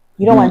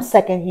 You don't want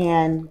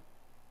secondhand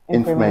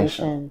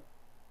information.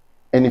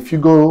 And if you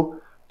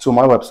go to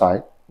my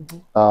website,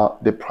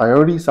 the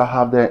priorities I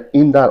have there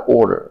in that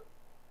order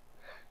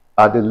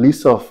are the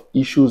list of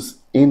issues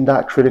in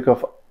that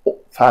critical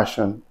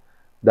fashion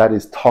that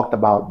is talked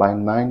about by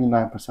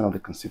 99% of the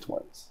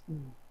constituents.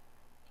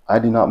 I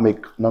did not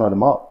make none of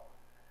them up.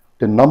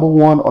 The number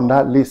one on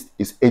that list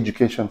is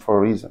education, for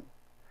a reason.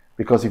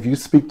 Because if you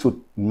speak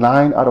to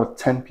 9 out of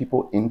 10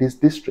 people in this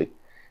district,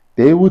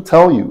 they will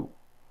tell you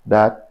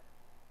that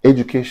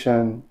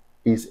education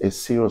is a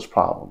serious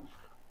problem.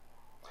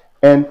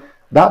 And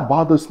that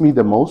bothers me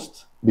the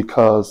most,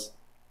 because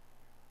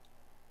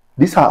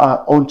these are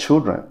our own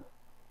children.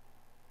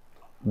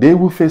 They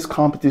will face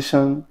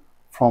competition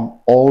from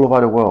all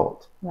over the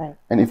world. Right.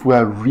 And if we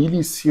are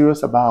really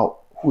serious about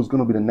who's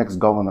going to be the next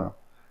governor,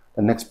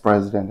 the next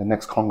president, the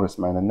next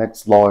congressman, the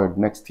next lawyer, the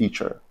next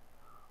teacher,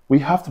 we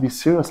have to be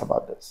serious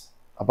about this.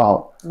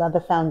 About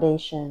the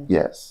foundation.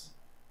 Yes.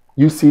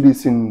 You see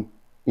this in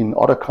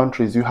other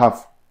countries. You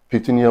have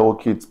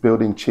 15-year-old kids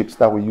building chips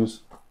that we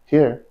use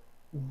here.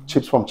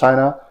 Chips from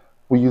China,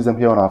 we use them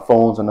here on our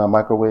phones and our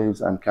microwaves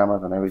and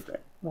cameras and everything.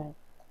 Right.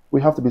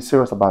 We have to be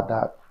serious about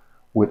that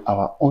with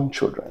our own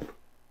children.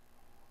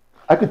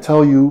 I could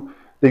tell you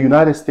the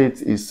United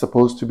States is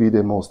supposed to be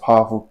the most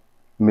powerful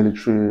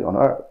military on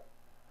earth.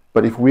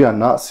 But if we are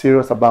not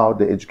serious about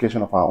the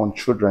education of our own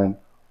children,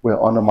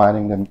 we're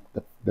undermining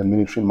the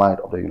military might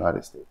of the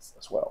United States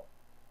as well.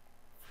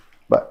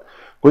 But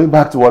going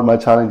back to what my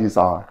challenges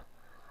are,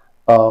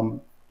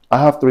 I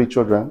have 3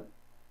 children.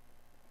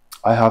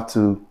 I have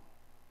to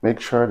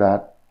make sure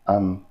that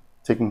I'm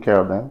taking care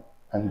of them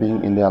and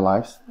being in their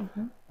lives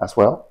as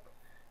well.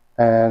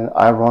 And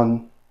I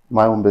run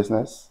my own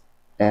business,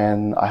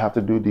 and I have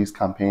to do this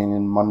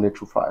campaign Monday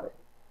through Friday,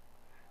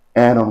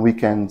 and on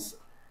weekends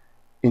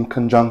in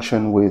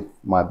conjunction with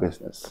my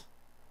business.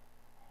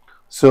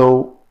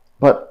 So,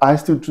 but I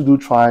still do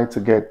try to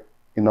get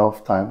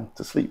enough time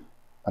to sleep,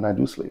 and I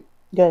do sleep.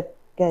 Good,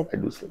 good. I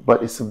do sleep.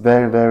 But it's a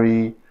very,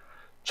 very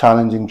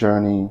challenging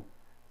journey.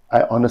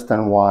 I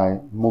understand why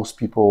most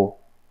people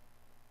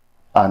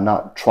are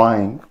not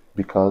trying,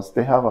 because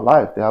they have a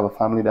life, they have a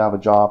family, they have a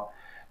job,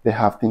 they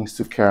have things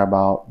to care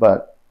about.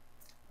 But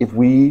if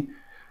we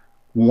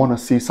want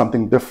to see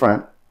something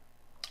different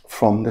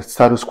from the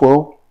status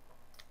quo,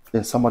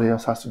 then somebody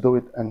else has to do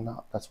it, and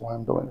that's why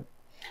I'm doing it.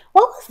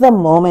 What was the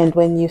moment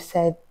when you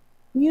said,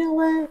 you know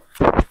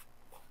what,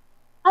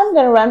 I'm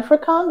going to run for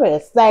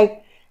Congress?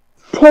 Like,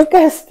 take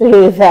us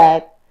through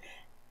that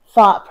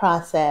thought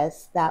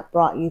process that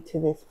brought you to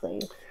this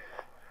place.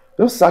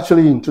 It was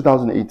actually in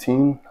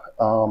 2018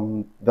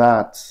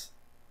 that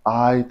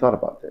I thought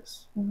about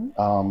this.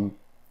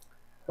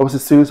 It was a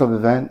series of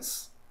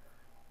events,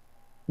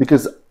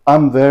 because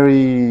I'm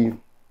very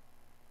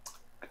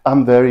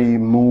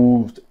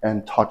moved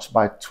and touched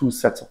by 2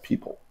 sets of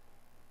people.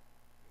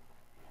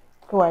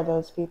 Who are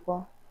those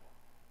people?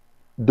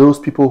 Those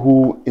people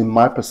who, in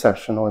my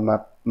perception or in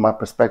my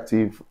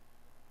perspective,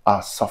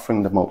 are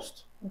suffering the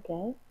most.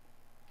 Okay.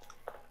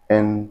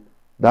 And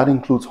that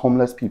includes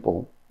homeless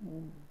people,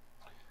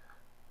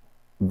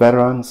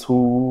 veterans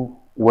who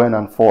went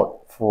and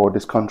fought for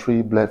this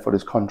country, bled for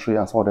this country,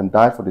 and some of them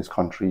died for this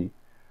country.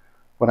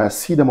 When I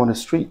see them on the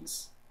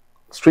streets,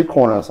 street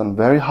corners, on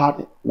very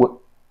hot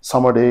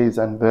summer days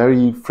and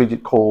very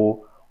frigid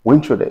cold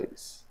winter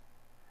days.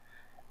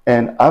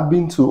 And I've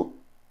been to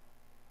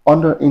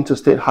under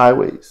interstate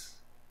highways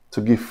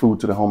to give food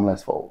to the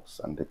homeless folks,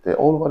 and they're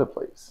all over the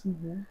place.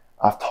 Mm-hmm.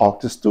 I've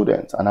talked to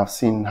students, and I've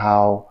seen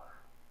how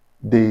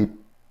they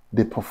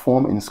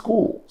perform in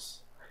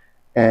schools,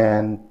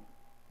 and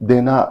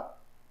they're not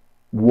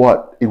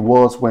what it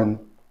was when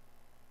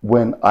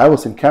I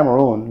was in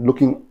Cameroon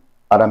looking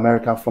at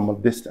America from a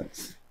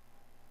distance.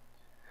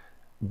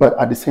 But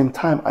at the same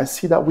time, I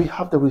see that we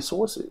have the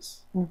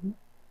resources. Mm-hmm.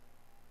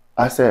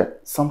 I said,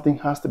 something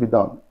has to be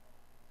done.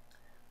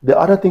 The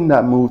other thing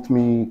that moved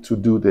me to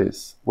do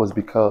this was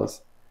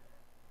because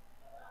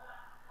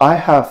I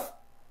have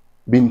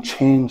been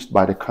changed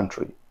by the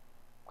country.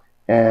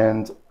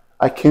 And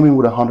I came in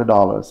with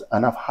 $100,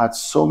 and I've had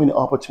so many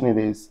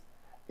opportunities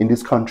in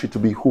this country to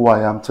be who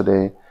I am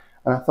today.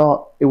 And I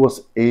thought it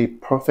was a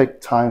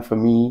perfect time for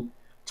me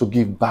to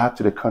give back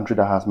to the country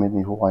that has made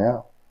me who I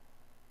am.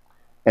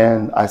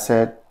 And I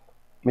said,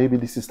 maybe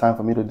this is time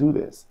for me to do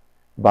this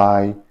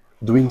by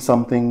doing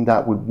something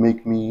that would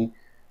make me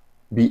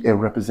be a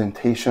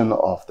representation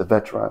of the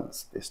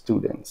veterans, the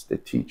students, the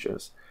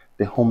teachers,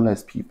 the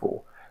homeless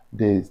people,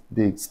 the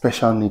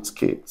special needs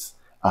kids,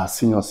 our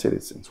senior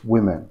citizens,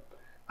 women,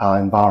 our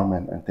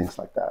environment, and things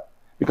like that.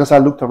 Because I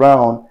looked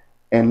around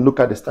and looked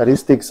at the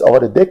statistics over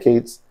the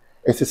decades,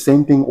 it's the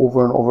same thing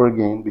over and over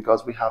again,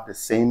 because we have the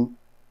same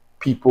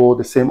people,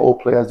 the same old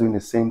players doing the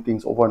same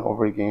things over and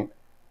over again.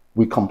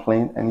 We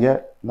complain, and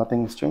yet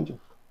nothing is changing.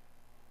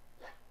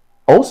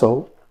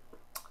 Also,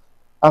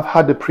 I've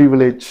had the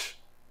privilege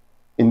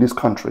in this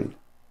country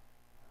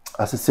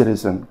as a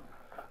citizen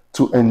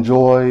to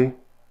enjoy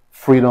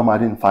freedom I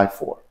didn't fight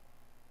for,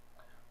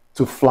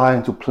 to fly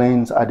into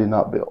planes I did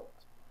not build,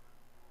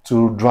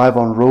 to drive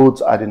on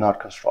roads I did not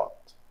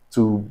construct,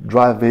 to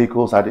drive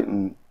vehicles I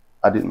didn't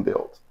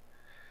build.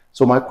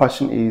 So my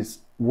question is,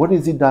 what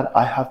is it that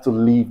I have to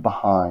leave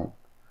behind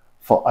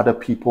for other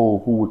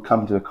people who would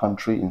come to the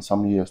country in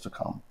some years to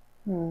come,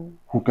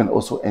 who can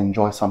also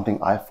enjoy something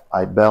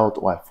I built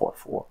or I fought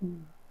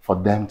for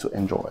them to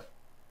enjoy?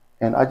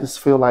 And I just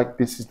feel like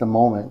this is the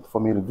moment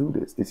for me to do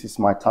this. This is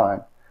my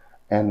time.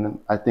 And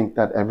I think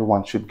that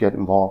everyone should get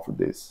involved with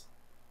this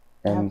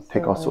and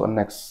take us to a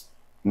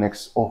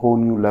a whole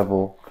new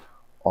level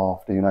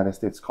of the United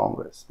States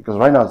Congress. Because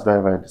right now it's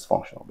very, very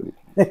dysfunctional, believe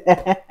me.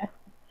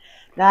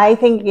 Now, I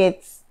think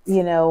it's,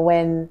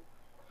 when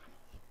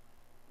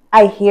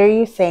I hear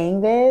you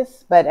saying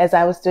this, but as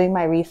I was doing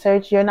my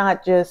research, you're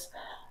not just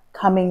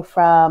coming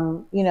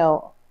from,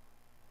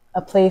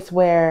 a place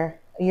where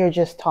you're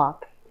just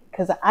talk.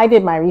 Because I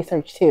did my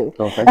research too.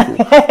 Oh, thank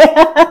you.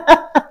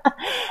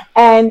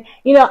 And,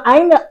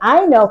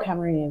 I know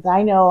Cameroonians.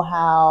 I know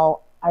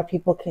how our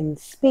people can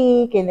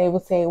speak, and they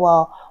would say,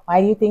 well,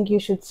 why do you think you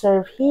should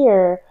serve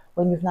here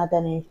when you've not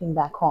done anything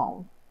back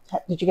home?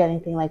 Did you get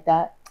anything like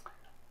that?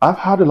 I've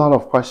had a lot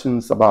of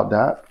questions about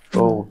that.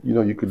 Oh,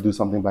 you could do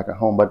something back at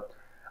home. But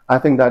I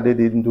think that they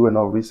didn't do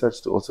enough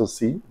research to also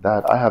see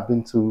that I have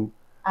been to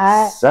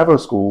several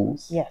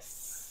schools,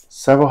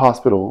 several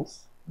hospitals.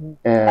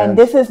 And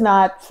this is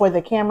not for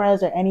the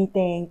cameras or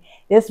anything.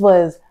 This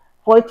was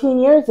 14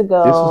 years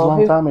ago. This was a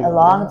long time ago. A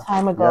long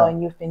time ago,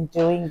 and you've been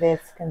doing this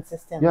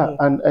consistently. Yeah,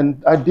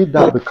 and I did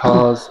that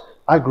because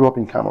I grew up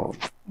in Cameroon,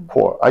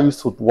 poor. I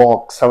used to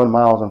walk 7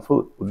 miles on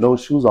foot with no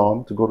shoes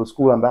on to go to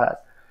school and back.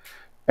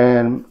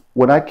 And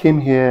when I came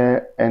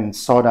here and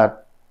saw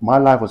that my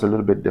life was a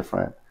little bit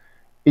different,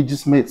 it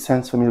just made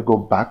sense for me to go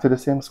back to the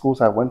same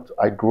schools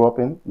I grew up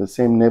in, the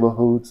same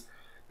neighborhoods,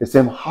 the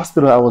same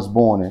hospital I was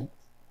born in,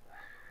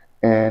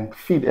 and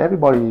feed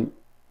everybody.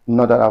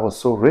 Not that I was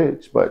so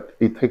rich, but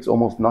it takes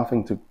almost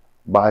nothing to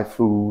buy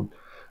food,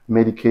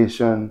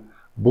 medication,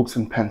 books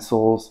and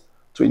pencils,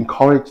 to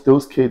encourage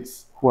those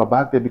kids who are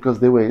back there, because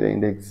they were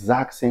in the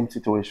exact same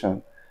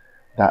situation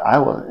that I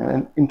was.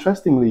 And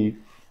interestingly,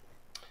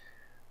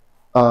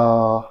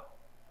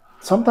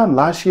 sometime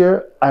last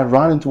year, I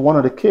ran into one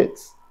of the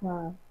kids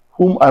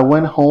whom I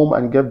went home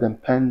and gave them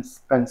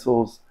pens,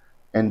 pencils,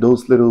 and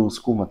those little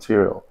school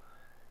material.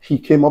 He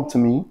came up to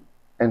me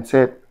and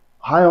said,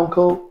 "Hi,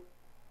 Uncle.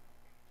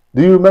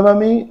 Do you remember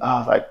me?" I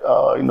was like,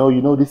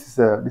 this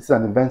is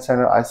an event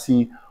center. I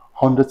see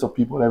hundreds of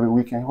people every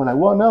weekend. He was like,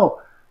 "Well, no,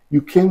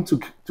 you came to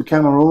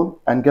Cameroon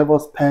and gave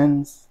us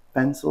pens,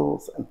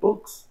 pencils, and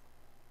books."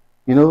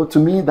 To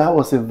me, that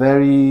was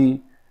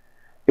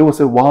it was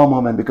a wow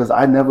moment, because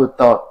I never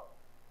thought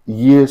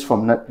years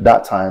from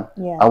that time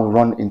I would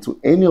run into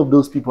any of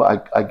those people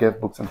I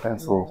gave books and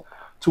pencils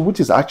to, which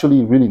is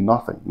actually really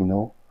nothing,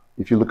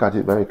 if you look at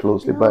it very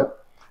closely.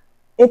 But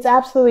it's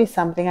absolutely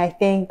something. I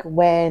think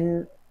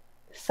when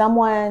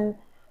someone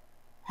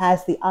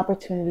has the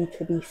opportunity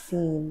to be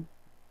seen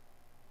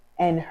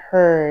and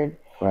heard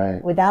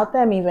without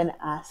them even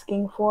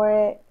asking for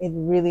it, it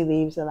really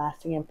leaves a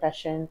lasting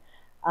impression.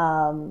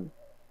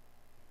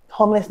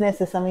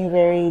 Homelessness is something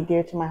very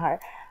dear to my heart.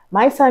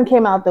 My son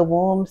came out the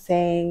womb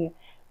saying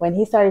when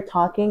he started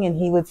talking and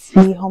he would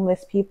see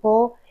homeless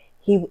people,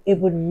 it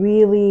would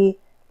really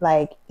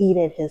eat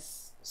at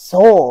his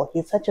soul.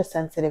 He's such a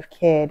sensitive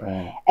kid.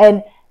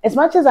 And as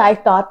much as I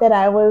thought that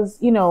I was,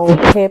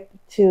 hip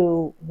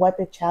to what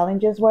the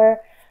challenges were,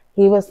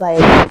 he was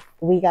like,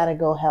 we got to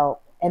go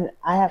help. And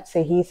I have to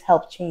say, he's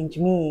helped change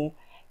me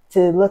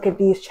to look at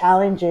these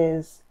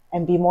challenges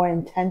and be more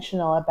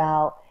intentional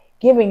about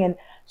giving. And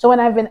so when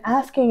I've been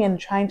asking and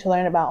trying to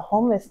learn about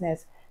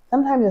homelessness,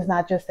 sometimes it's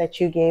not just that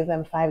you gave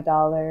them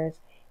 $5.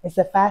 It's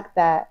the fact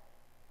that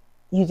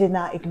you did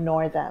not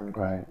ignore them.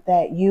 Right.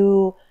 That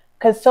you,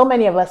 because so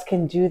many of us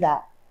can do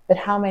that, but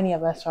how many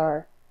of us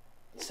are?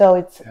 So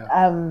it's.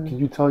 Can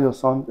you tell your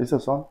son? Is your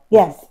son?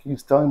 Yes. Can you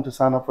tell him to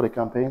sign up for the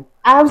campaign?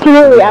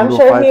 Absolutely, I'm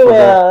sure he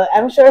will.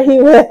 I'm sure he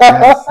will.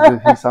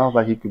 Yes, he sounds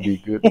like he could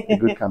be a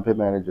good campaign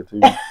manager too.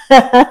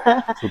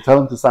 So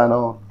tell him to sign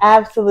on.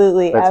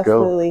 Absolutely, Let's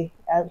absolutely.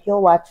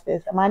 He'll watch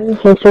this. Amani,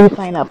 make sure you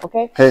sign up,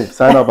 okay? Hey,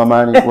 sign up,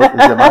 Amani. What is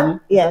it, Amani?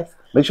 Yes.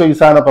 Make sure you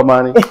sign up,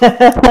 Amani.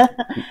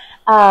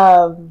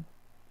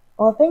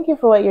 Well, thank you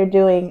for what you're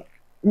doing.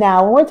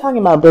 Now, when we're talking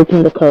about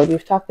breaking the code,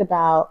 we've talked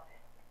about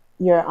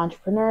your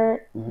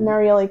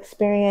entrepreneurial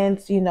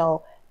experience, you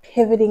know,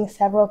 pivoting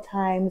several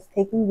times,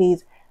 taking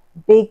these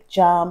big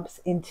jumps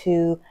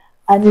into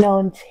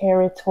unknown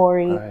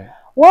territory. Right.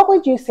 What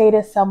would you say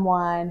to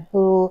someone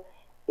who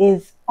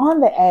is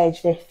on the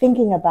edge? They're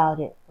thinking about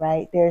it,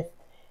 right? They're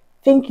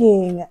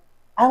thinking,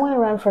 I want to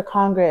run for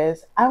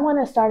Congress. I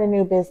want to start a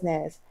new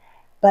business.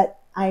 But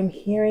I'm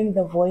hearing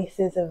the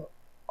voices of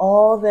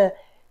all the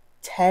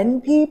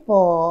 10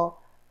 people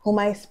whom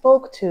I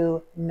spoke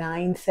to.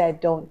 9 said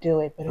don't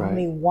do it, but Right.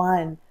 only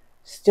 1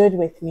 stood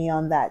with me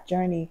on that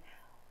journey.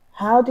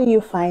 How do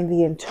you find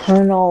the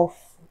internal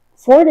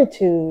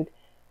fortitude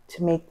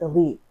to make the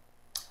leap?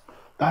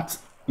 That's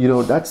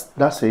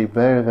a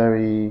very,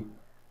 very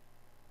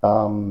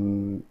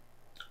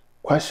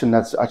question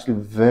that's actually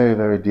very,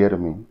 very dear to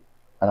me,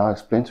 and I'll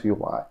explain to you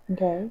why.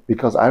 Okay.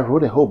 Because I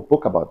wrote a whole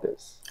book about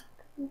this,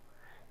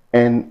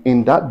 and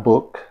in that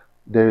book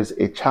there is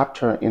a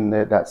chapter in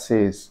there that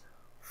says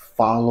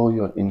follow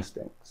your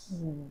instincts.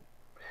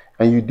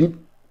 And you did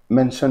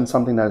mention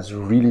something that's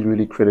really,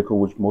 really critical,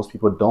 which most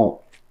people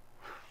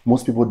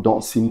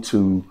don't seem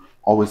to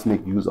always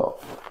make use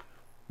of.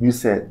 You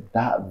said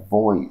that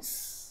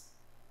voice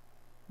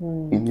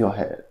in your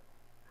head.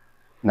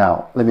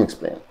 Now, let me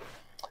explain.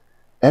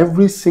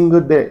 Every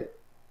single day,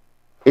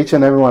 each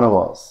and every one of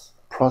us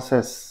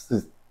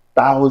processes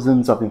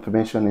thousands of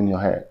information in your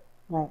head.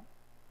 Right.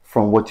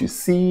 From what you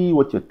see,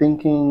 what you're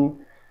thinking,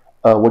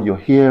 what you're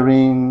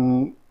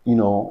hearing, you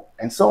know,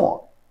 and so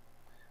on.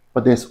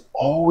 But there's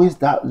always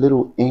that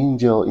little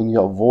angel in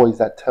your voice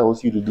that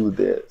tells you to do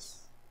this.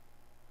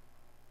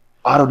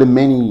 Out of the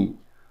many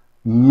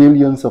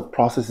millions of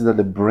processes that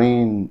the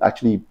brain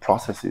actually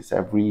processes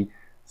every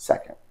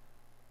second.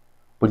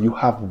 But you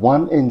have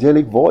one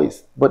angelic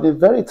voice, but a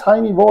very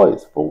tiny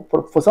voice.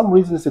 For some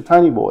reason, it's a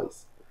tiny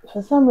voice.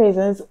 For some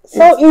reason, it's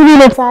so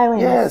easy to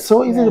silence. Yeah,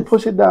 so easy to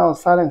push it down,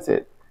 silence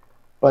it.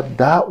 But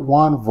that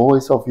one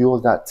voice of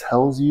yours that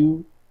tells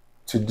you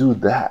to do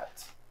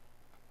that,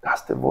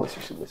 that's the voice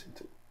you should listen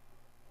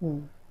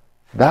to.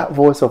 That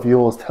voice of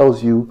yours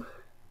tells you,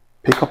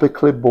 pick up a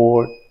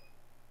clipboard,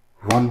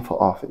 run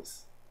for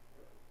office.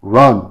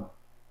 Run.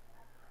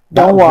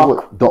 Don't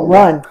walk. Don't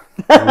run.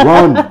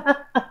 Run.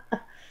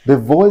 The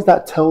voice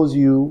that tells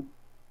you,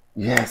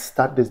 yes,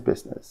 start this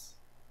business.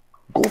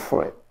 Go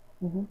for it.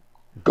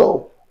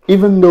 Go.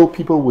 Even though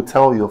people will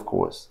tell you, of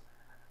course.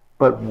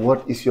 But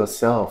what is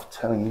yourself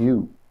telling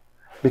you?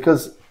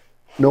 Because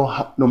no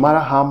matter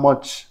how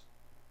much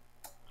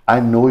I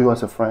know you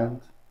as a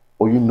friend,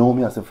 or you know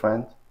me as a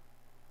friend,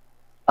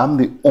 I'm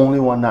the only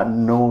one that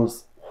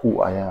knows who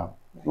I am.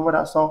 Remember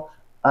that song?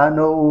 I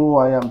know who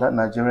I am, that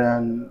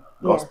Nigerian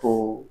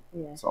gospel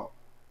song.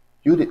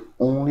 You're the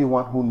only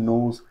one who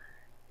knows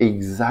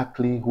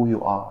exactly who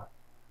you are.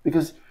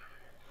 Because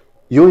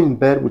you're in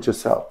bed with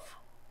yourself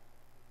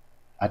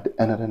at the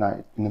end of the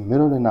night, in the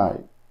middle of the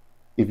night,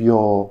 if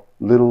your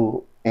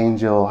little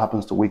angel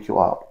happens to wake you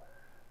up,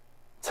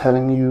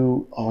 telling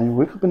you, oh, when you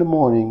wake up in the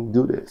morning,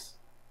 do this.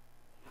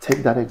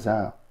 Take that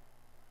exam.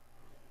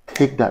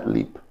 Take that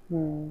leap.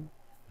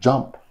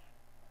 Jump.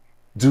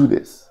 Do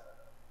this.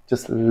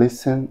 Just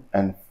listen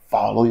and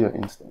follow your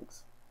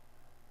instincts.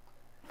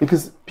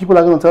 Because people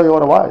are going to tell you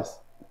otherwise.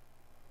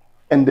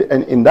 And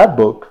in that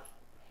book,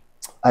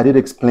 I did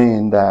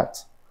explain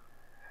that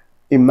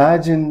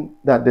imagine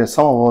that there's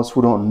some of us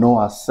who don't know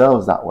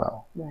ourselves that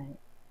well. Right.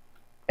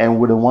 And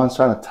we're the ones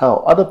trying to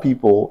tell other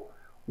people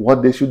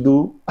what they should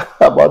do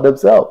about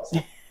themselves.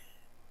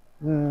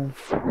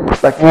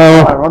 Like,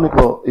 how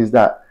ironical is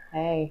that?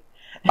 Hey.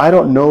 I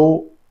don't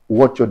know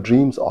what your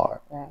dreams are.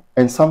 Right.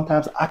 And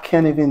sometimes I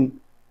can't even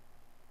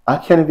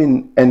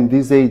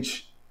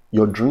envisage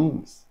your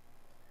dreams.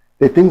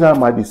 The things that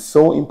might be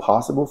so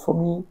impossible for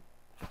me,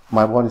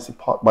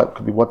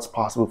 could be what's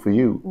possible for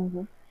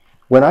you.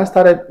 When I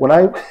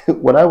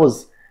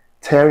was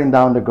tearing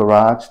down the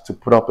garage to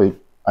put up an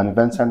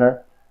event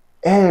center,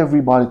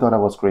 everybody thought I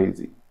was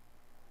crazy.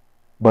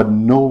 But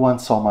no one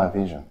saw my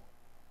vision.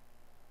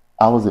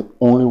 I was the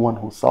only one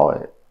who saw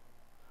it.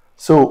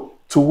 So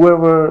to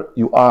whoever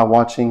you are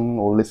watching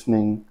or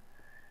listening,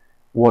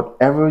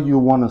 whatever you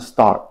want to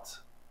start,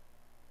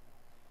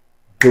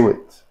 do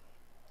it.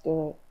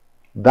 Do it.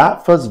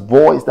 that first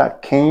voice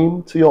that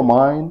came to your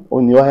mind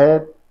or in your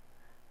head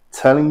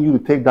telling you to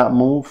take that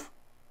move,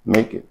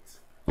 make it.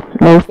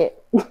 Make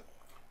it.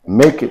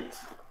 Make it.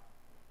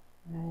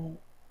 Right.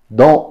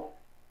 Don't.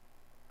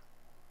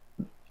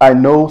 I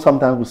know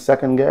sometimes we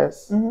second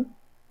guess,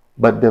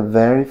 but the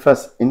very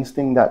first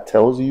instinct that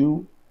tells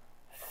you,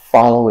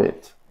 follow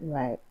it.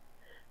 Right.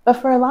 But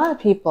for a lot of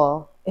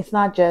people, it's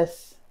not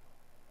just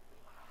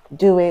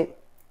do it,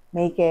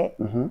 make it.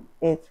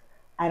 It's,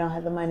 I don't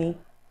have the money.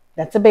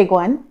 That's a big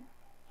one.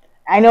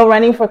 I know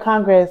running for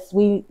Congress,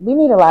 we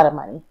need a lot of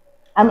money.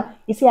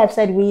 You see, I've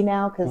said we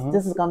now because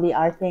this is going to be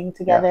our thing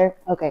together.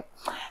 Yeah. Okay.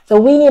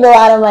 So we need a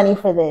lot of money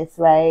for this,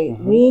 right?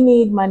 We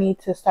need money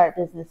to start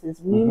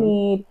businesses. We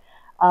need,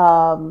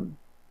 some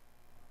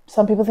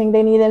people think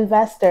they need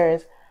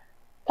investors.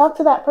 Talk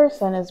to that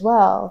person as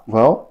well.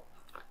 Well,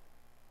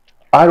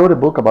 I wrote a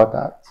book about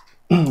that.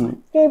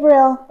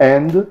 Gabriel.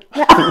 And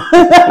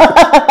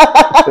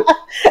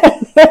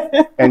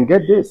and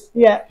get this.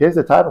 Yeah. Here's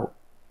the title.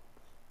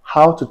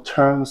 How to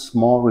Turn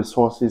Small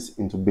Resources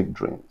into Big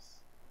Dreams.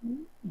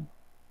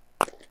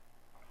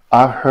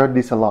 I've heard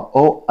this a lot.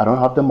 Oh, I don't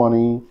have the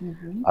money.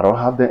 I don't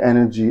have the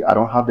energy. I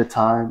don't have the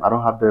time. I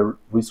don't have the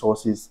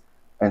resources,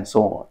 and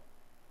so on.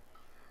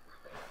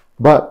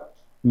 But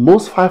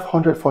most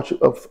Fortune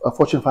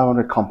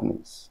 500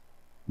 companies,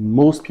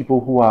 most people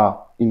who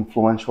are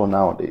influential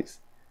nowadays,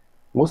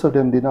 most of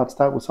them did not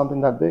start with something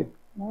that big.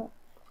 No.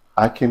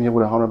 I came here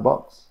with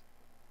 $100.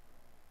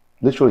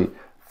 Literally,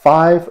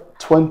 5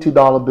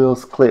 $20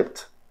 bills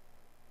clipped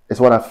is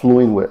what I flew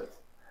in with.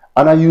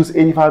 And I used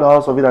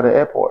 $85 of it at the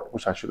airport,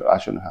 which I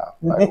shouldn't have,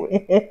 by the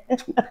way.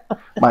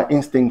 My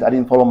instinct, I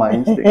didn't follow my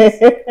instincts.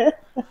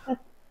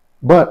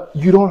 But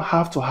you don't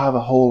have to have a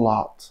whole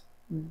lot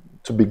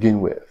to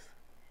begin with.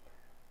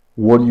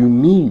 What you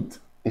need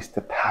is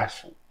the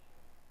passion.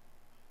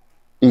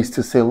 Is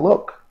to say,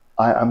 look,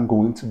 I am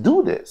going to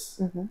do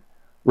this.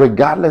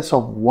 Regardless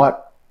of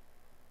what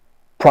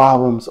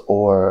problems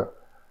or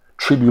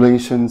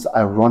tribulations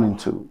I run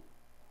into.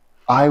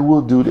 I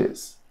will do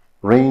this.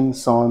 Rain,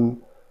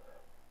 sun,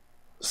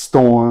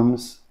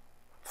 storms,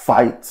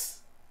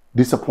 fights,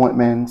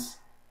 disappointments,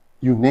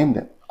 you name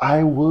them.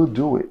 I will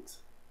do it.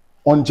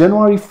 On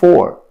January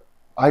 4,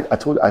 I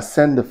told you, I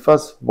sent the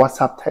first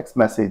WhatsApp text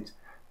message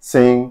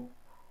saying,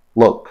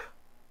 look,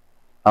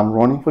 I'm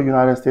running for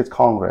United States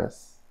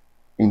Congress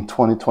in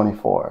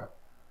 2024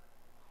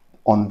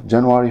 on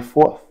January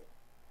 4th.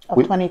 Of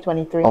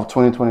 2023. Of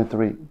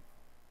 2023.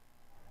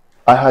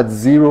 I had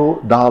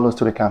 $0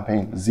 to the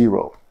campaign,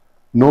 zero.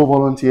 No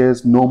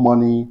volunteers, no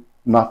money,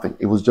 nothing.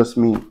 It was just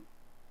me.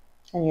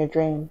 And your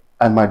dream.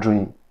 And my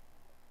dream.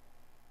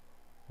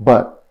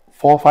 But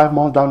 4 or 5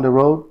 months down the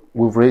road,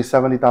 we've raised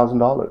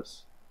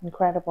 $70,000.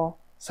 Incredible.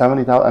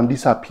 70,000, and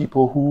these are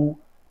people who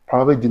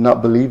probably did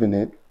not believe in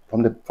it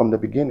from the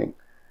beginning.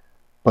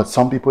 But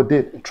some people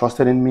did,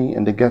 trusted in me,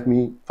 and they gave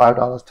me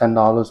 $5,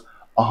 $10,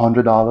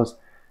 $100.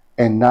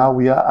 And now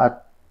we are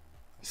at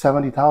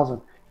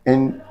 70,000.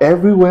 And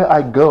everywhere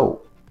I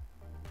go,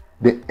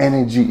 the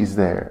energy is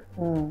there.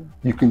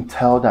 You can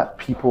tell that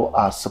people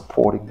are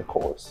supporting the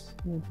cause.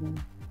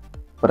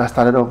 But I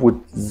started off with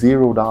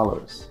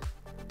 $0.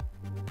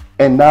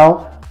 And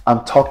now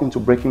I'm talking to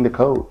Breaking the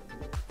Code.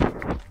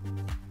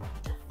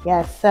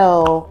 Yeah,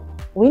 so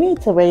we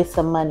need to raise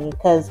some money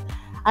because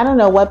I don't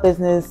know what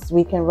business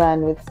we can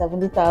run with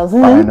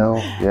 70,000. I know,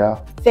 yeah.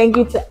 Thank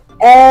you to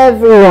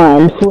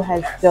everyone who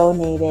has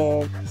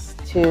donated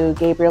to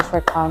Gabriel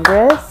for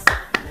Congress.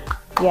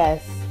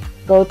 Yes,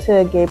 go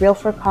to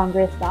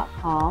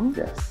gabrielforcongress.com.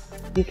 Yes.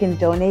 You can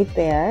donate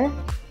there.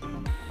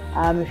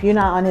 If you're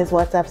not on his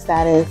WhatsApp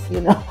status,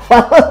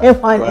 follow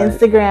him on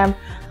Instagram.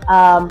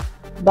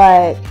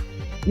 But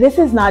this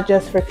is not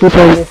just for people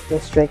in this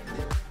district.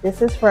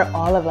 This is for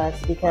all of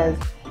us because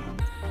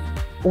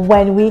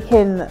when we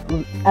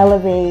can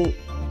elevate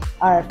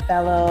our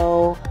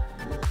fellow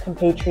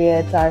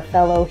compatriots, our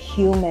fellow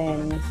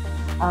humans,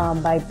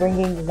 by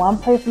bringing one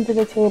person to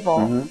the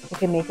table who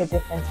can make a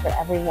difference for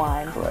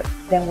everyone,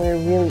 then we're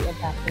really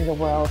impacting the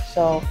world.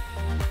 So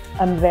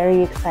I'm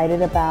very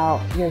excited about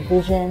your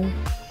vision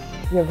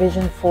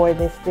for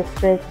this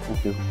district.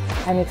 Thank you.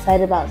 I'm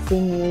excited about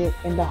seeing you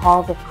in the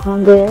halls of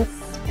Congress.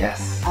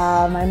 Yes.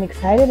 I'm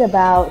excited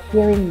about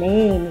hearing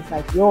names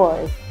like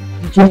yours,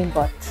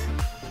 Njinimbot.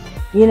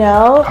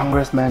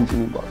 Congressman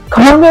Njinimbot.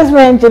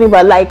 Congressman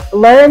Njinimbot. Like,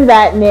 learn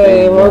that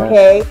name,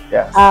 okay?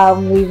 Yes.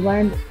 We've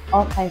learned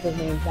all kinds of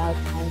names. Now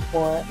it's time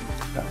for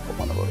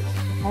one of those.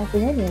 Time for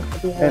your name to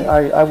be heard.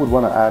 And I would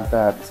want to add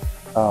that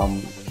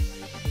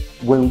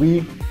when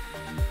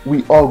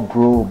we all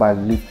grow by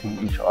lifting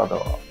each other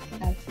up.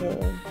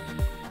 Absolutely.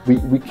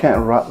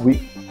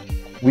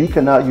 We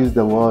cannot use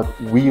the word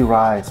we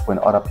rise when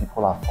other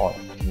people are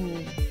falling.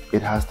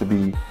 It has to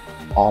be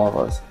all of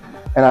us.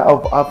 And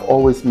I've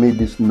always made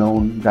this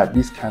known that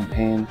this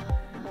campaign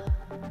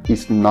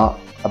is not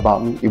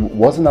about me. It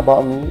wasn't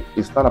about me,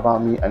 it's not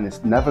about me, and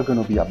it's never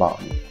going to be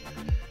about me.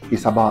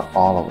 It's about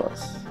all of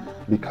us.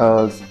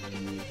 Because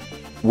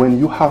when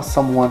you have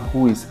someone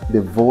who is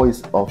the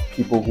voice of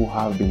people who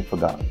have been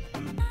forgotten,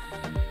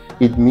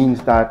 it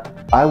means that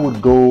I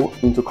would go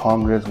into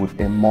Congress with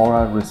a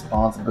moral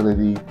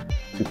responsibility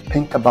to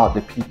think about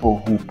the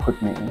people who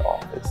put me in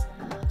office,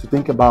 to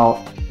think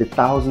about the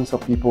thousands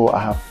of people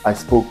I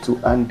spoke to,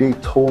 and they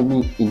told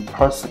me in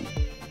person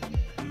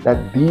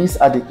that these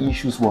are the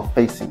issues we're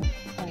facing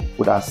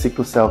with our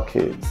sickle cell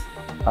kids,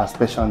 our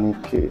special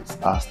need kids,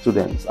 our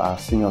students, our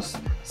senior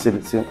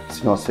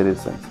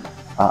citizens,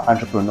 our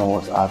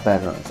entrepreneurs, our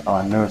veterans,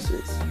 our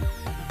nurses,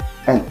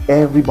 and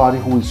everybody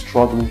who is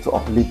struggling to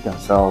uplift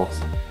themselves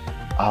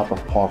out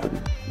of poverty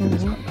in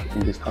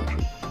this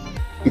country.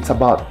 It's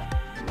about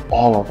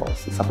all of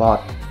us. It's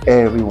about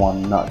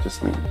everyone, not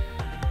just me.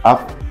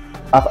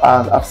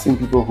 I've seen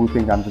people who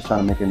think I'm just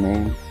trying to make a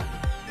name.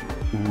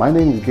 My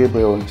name is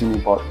Gabriel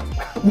Njinimbot.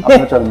 I'm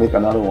not trying to make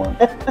another one,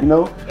 you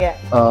know? Yeah.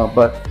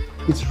 But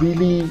it's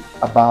really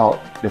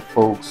about the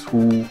folks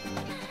who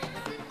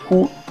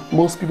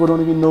most people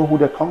don't even know who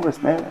their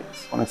congressman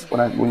is.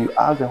 When you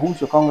ask them, who's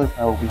your congressman?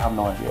 Oh, we have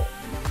no idea.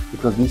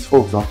 Because these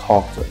folks don't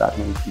talk to that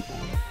many people.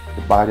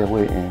 They buy their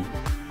way in.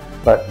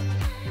 But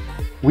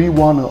we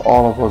want to,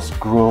 all of us,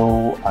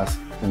 grow as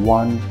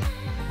one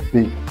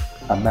big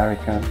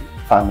American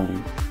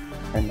family.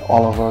 And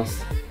all of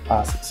us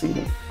are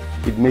succeeding.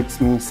 It makes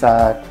me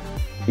sad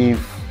if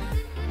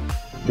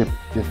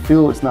the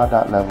field is not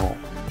that level.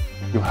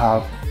 You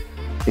have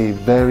a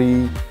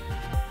very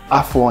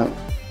affluent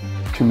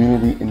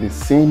community in the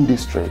same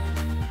district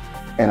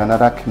and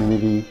another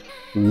community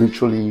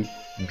literally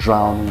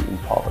drowning in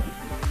poverty.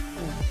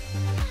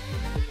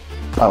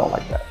 I don't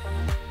like that.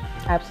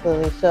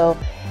 Absolutely. So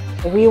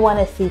if we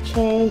want to see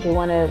change, we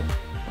want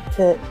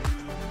to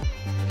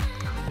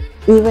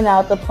even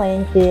out the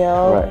playing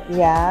field. Right.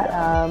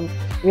 Yeah.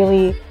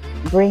 Really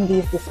bring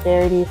these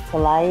disparities to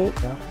light.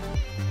 Yeah.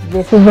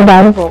 This is what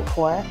I vote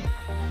for.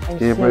 And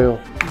Gabriel.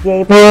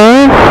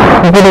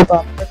 Gabriel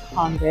for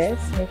Congress.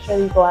 Make sure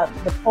you go out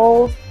to the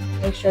polls.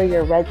 Make sure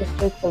you're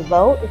registered to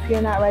vote. If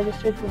you're not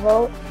registered to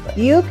vote,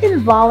 you can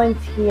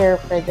volunteer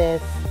for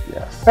this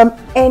from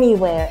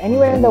anywhere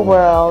in the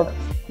world. Yes.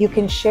 You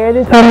can share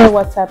this on your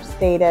WhatsApp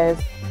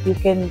status. You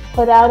can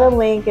put out a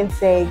link and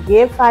say,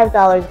 give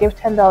 $5, give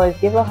 $10,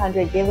 give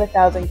 $100, give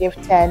 $1,000, give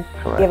 $10,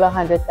 give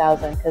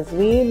 $100,000, because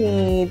we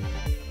need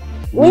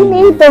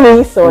the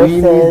resources. We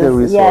need the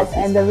resources. Yes,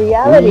 and the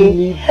reality. We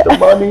need the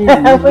money.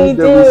 We need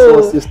the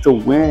resources to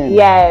win.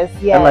 Yes,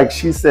 yes. And like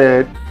she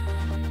said,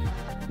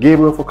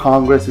 Gabriel for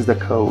Congress is the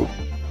code.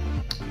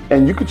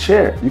 And you could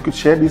share. You could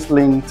share this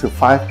link to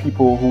 5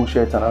 people who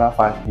share to another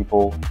 5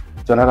 people,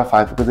 to another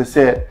 5, because they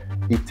said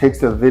it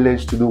takes a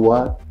village to do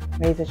what?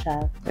 Raise a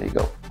child. There you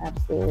go.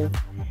 Absolutely.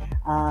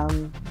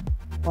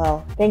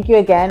 Well, thank you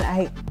again.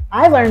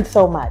 I learned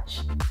so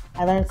much.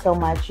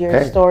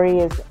 Your story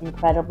is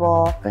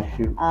incredible. Thank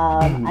you.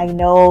 I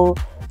know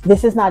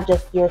this is not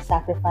just your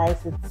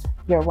sacrifice, it's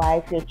your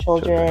wife, your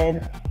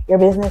children, your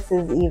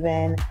businesses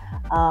even.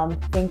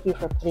 Thank you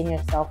for putting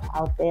yourself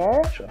out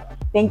there. Sure.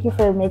 Thank you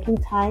for making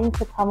time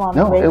to come on.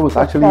 No, it was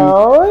actually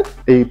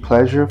a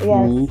pleasure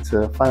for me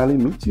to finally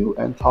meet you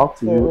and talk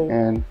to you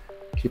and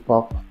keep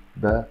up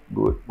the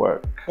good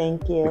work.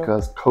 Thank you.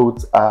 Because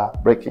codes are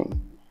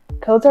breaking.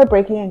 Codes are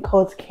breaking and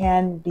codes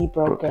can be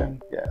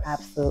broken. Yes.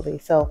 Absolutely.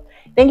 So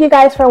thank you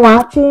guys for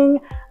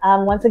watching.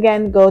 Once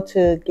again, go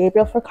to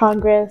Gabriel for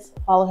Congress.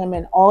 Follow him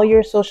in all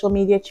your social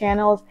media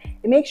channels.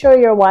 And make sure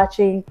you're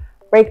watching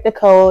Break the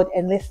Code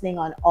and listening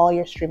on all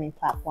your streaming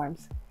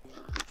platforms.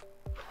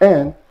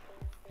 And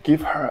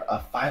give her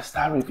a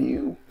 5-star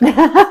review.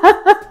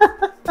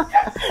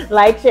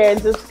 Like, share,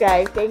 and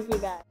subscribe. Thank you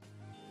guys.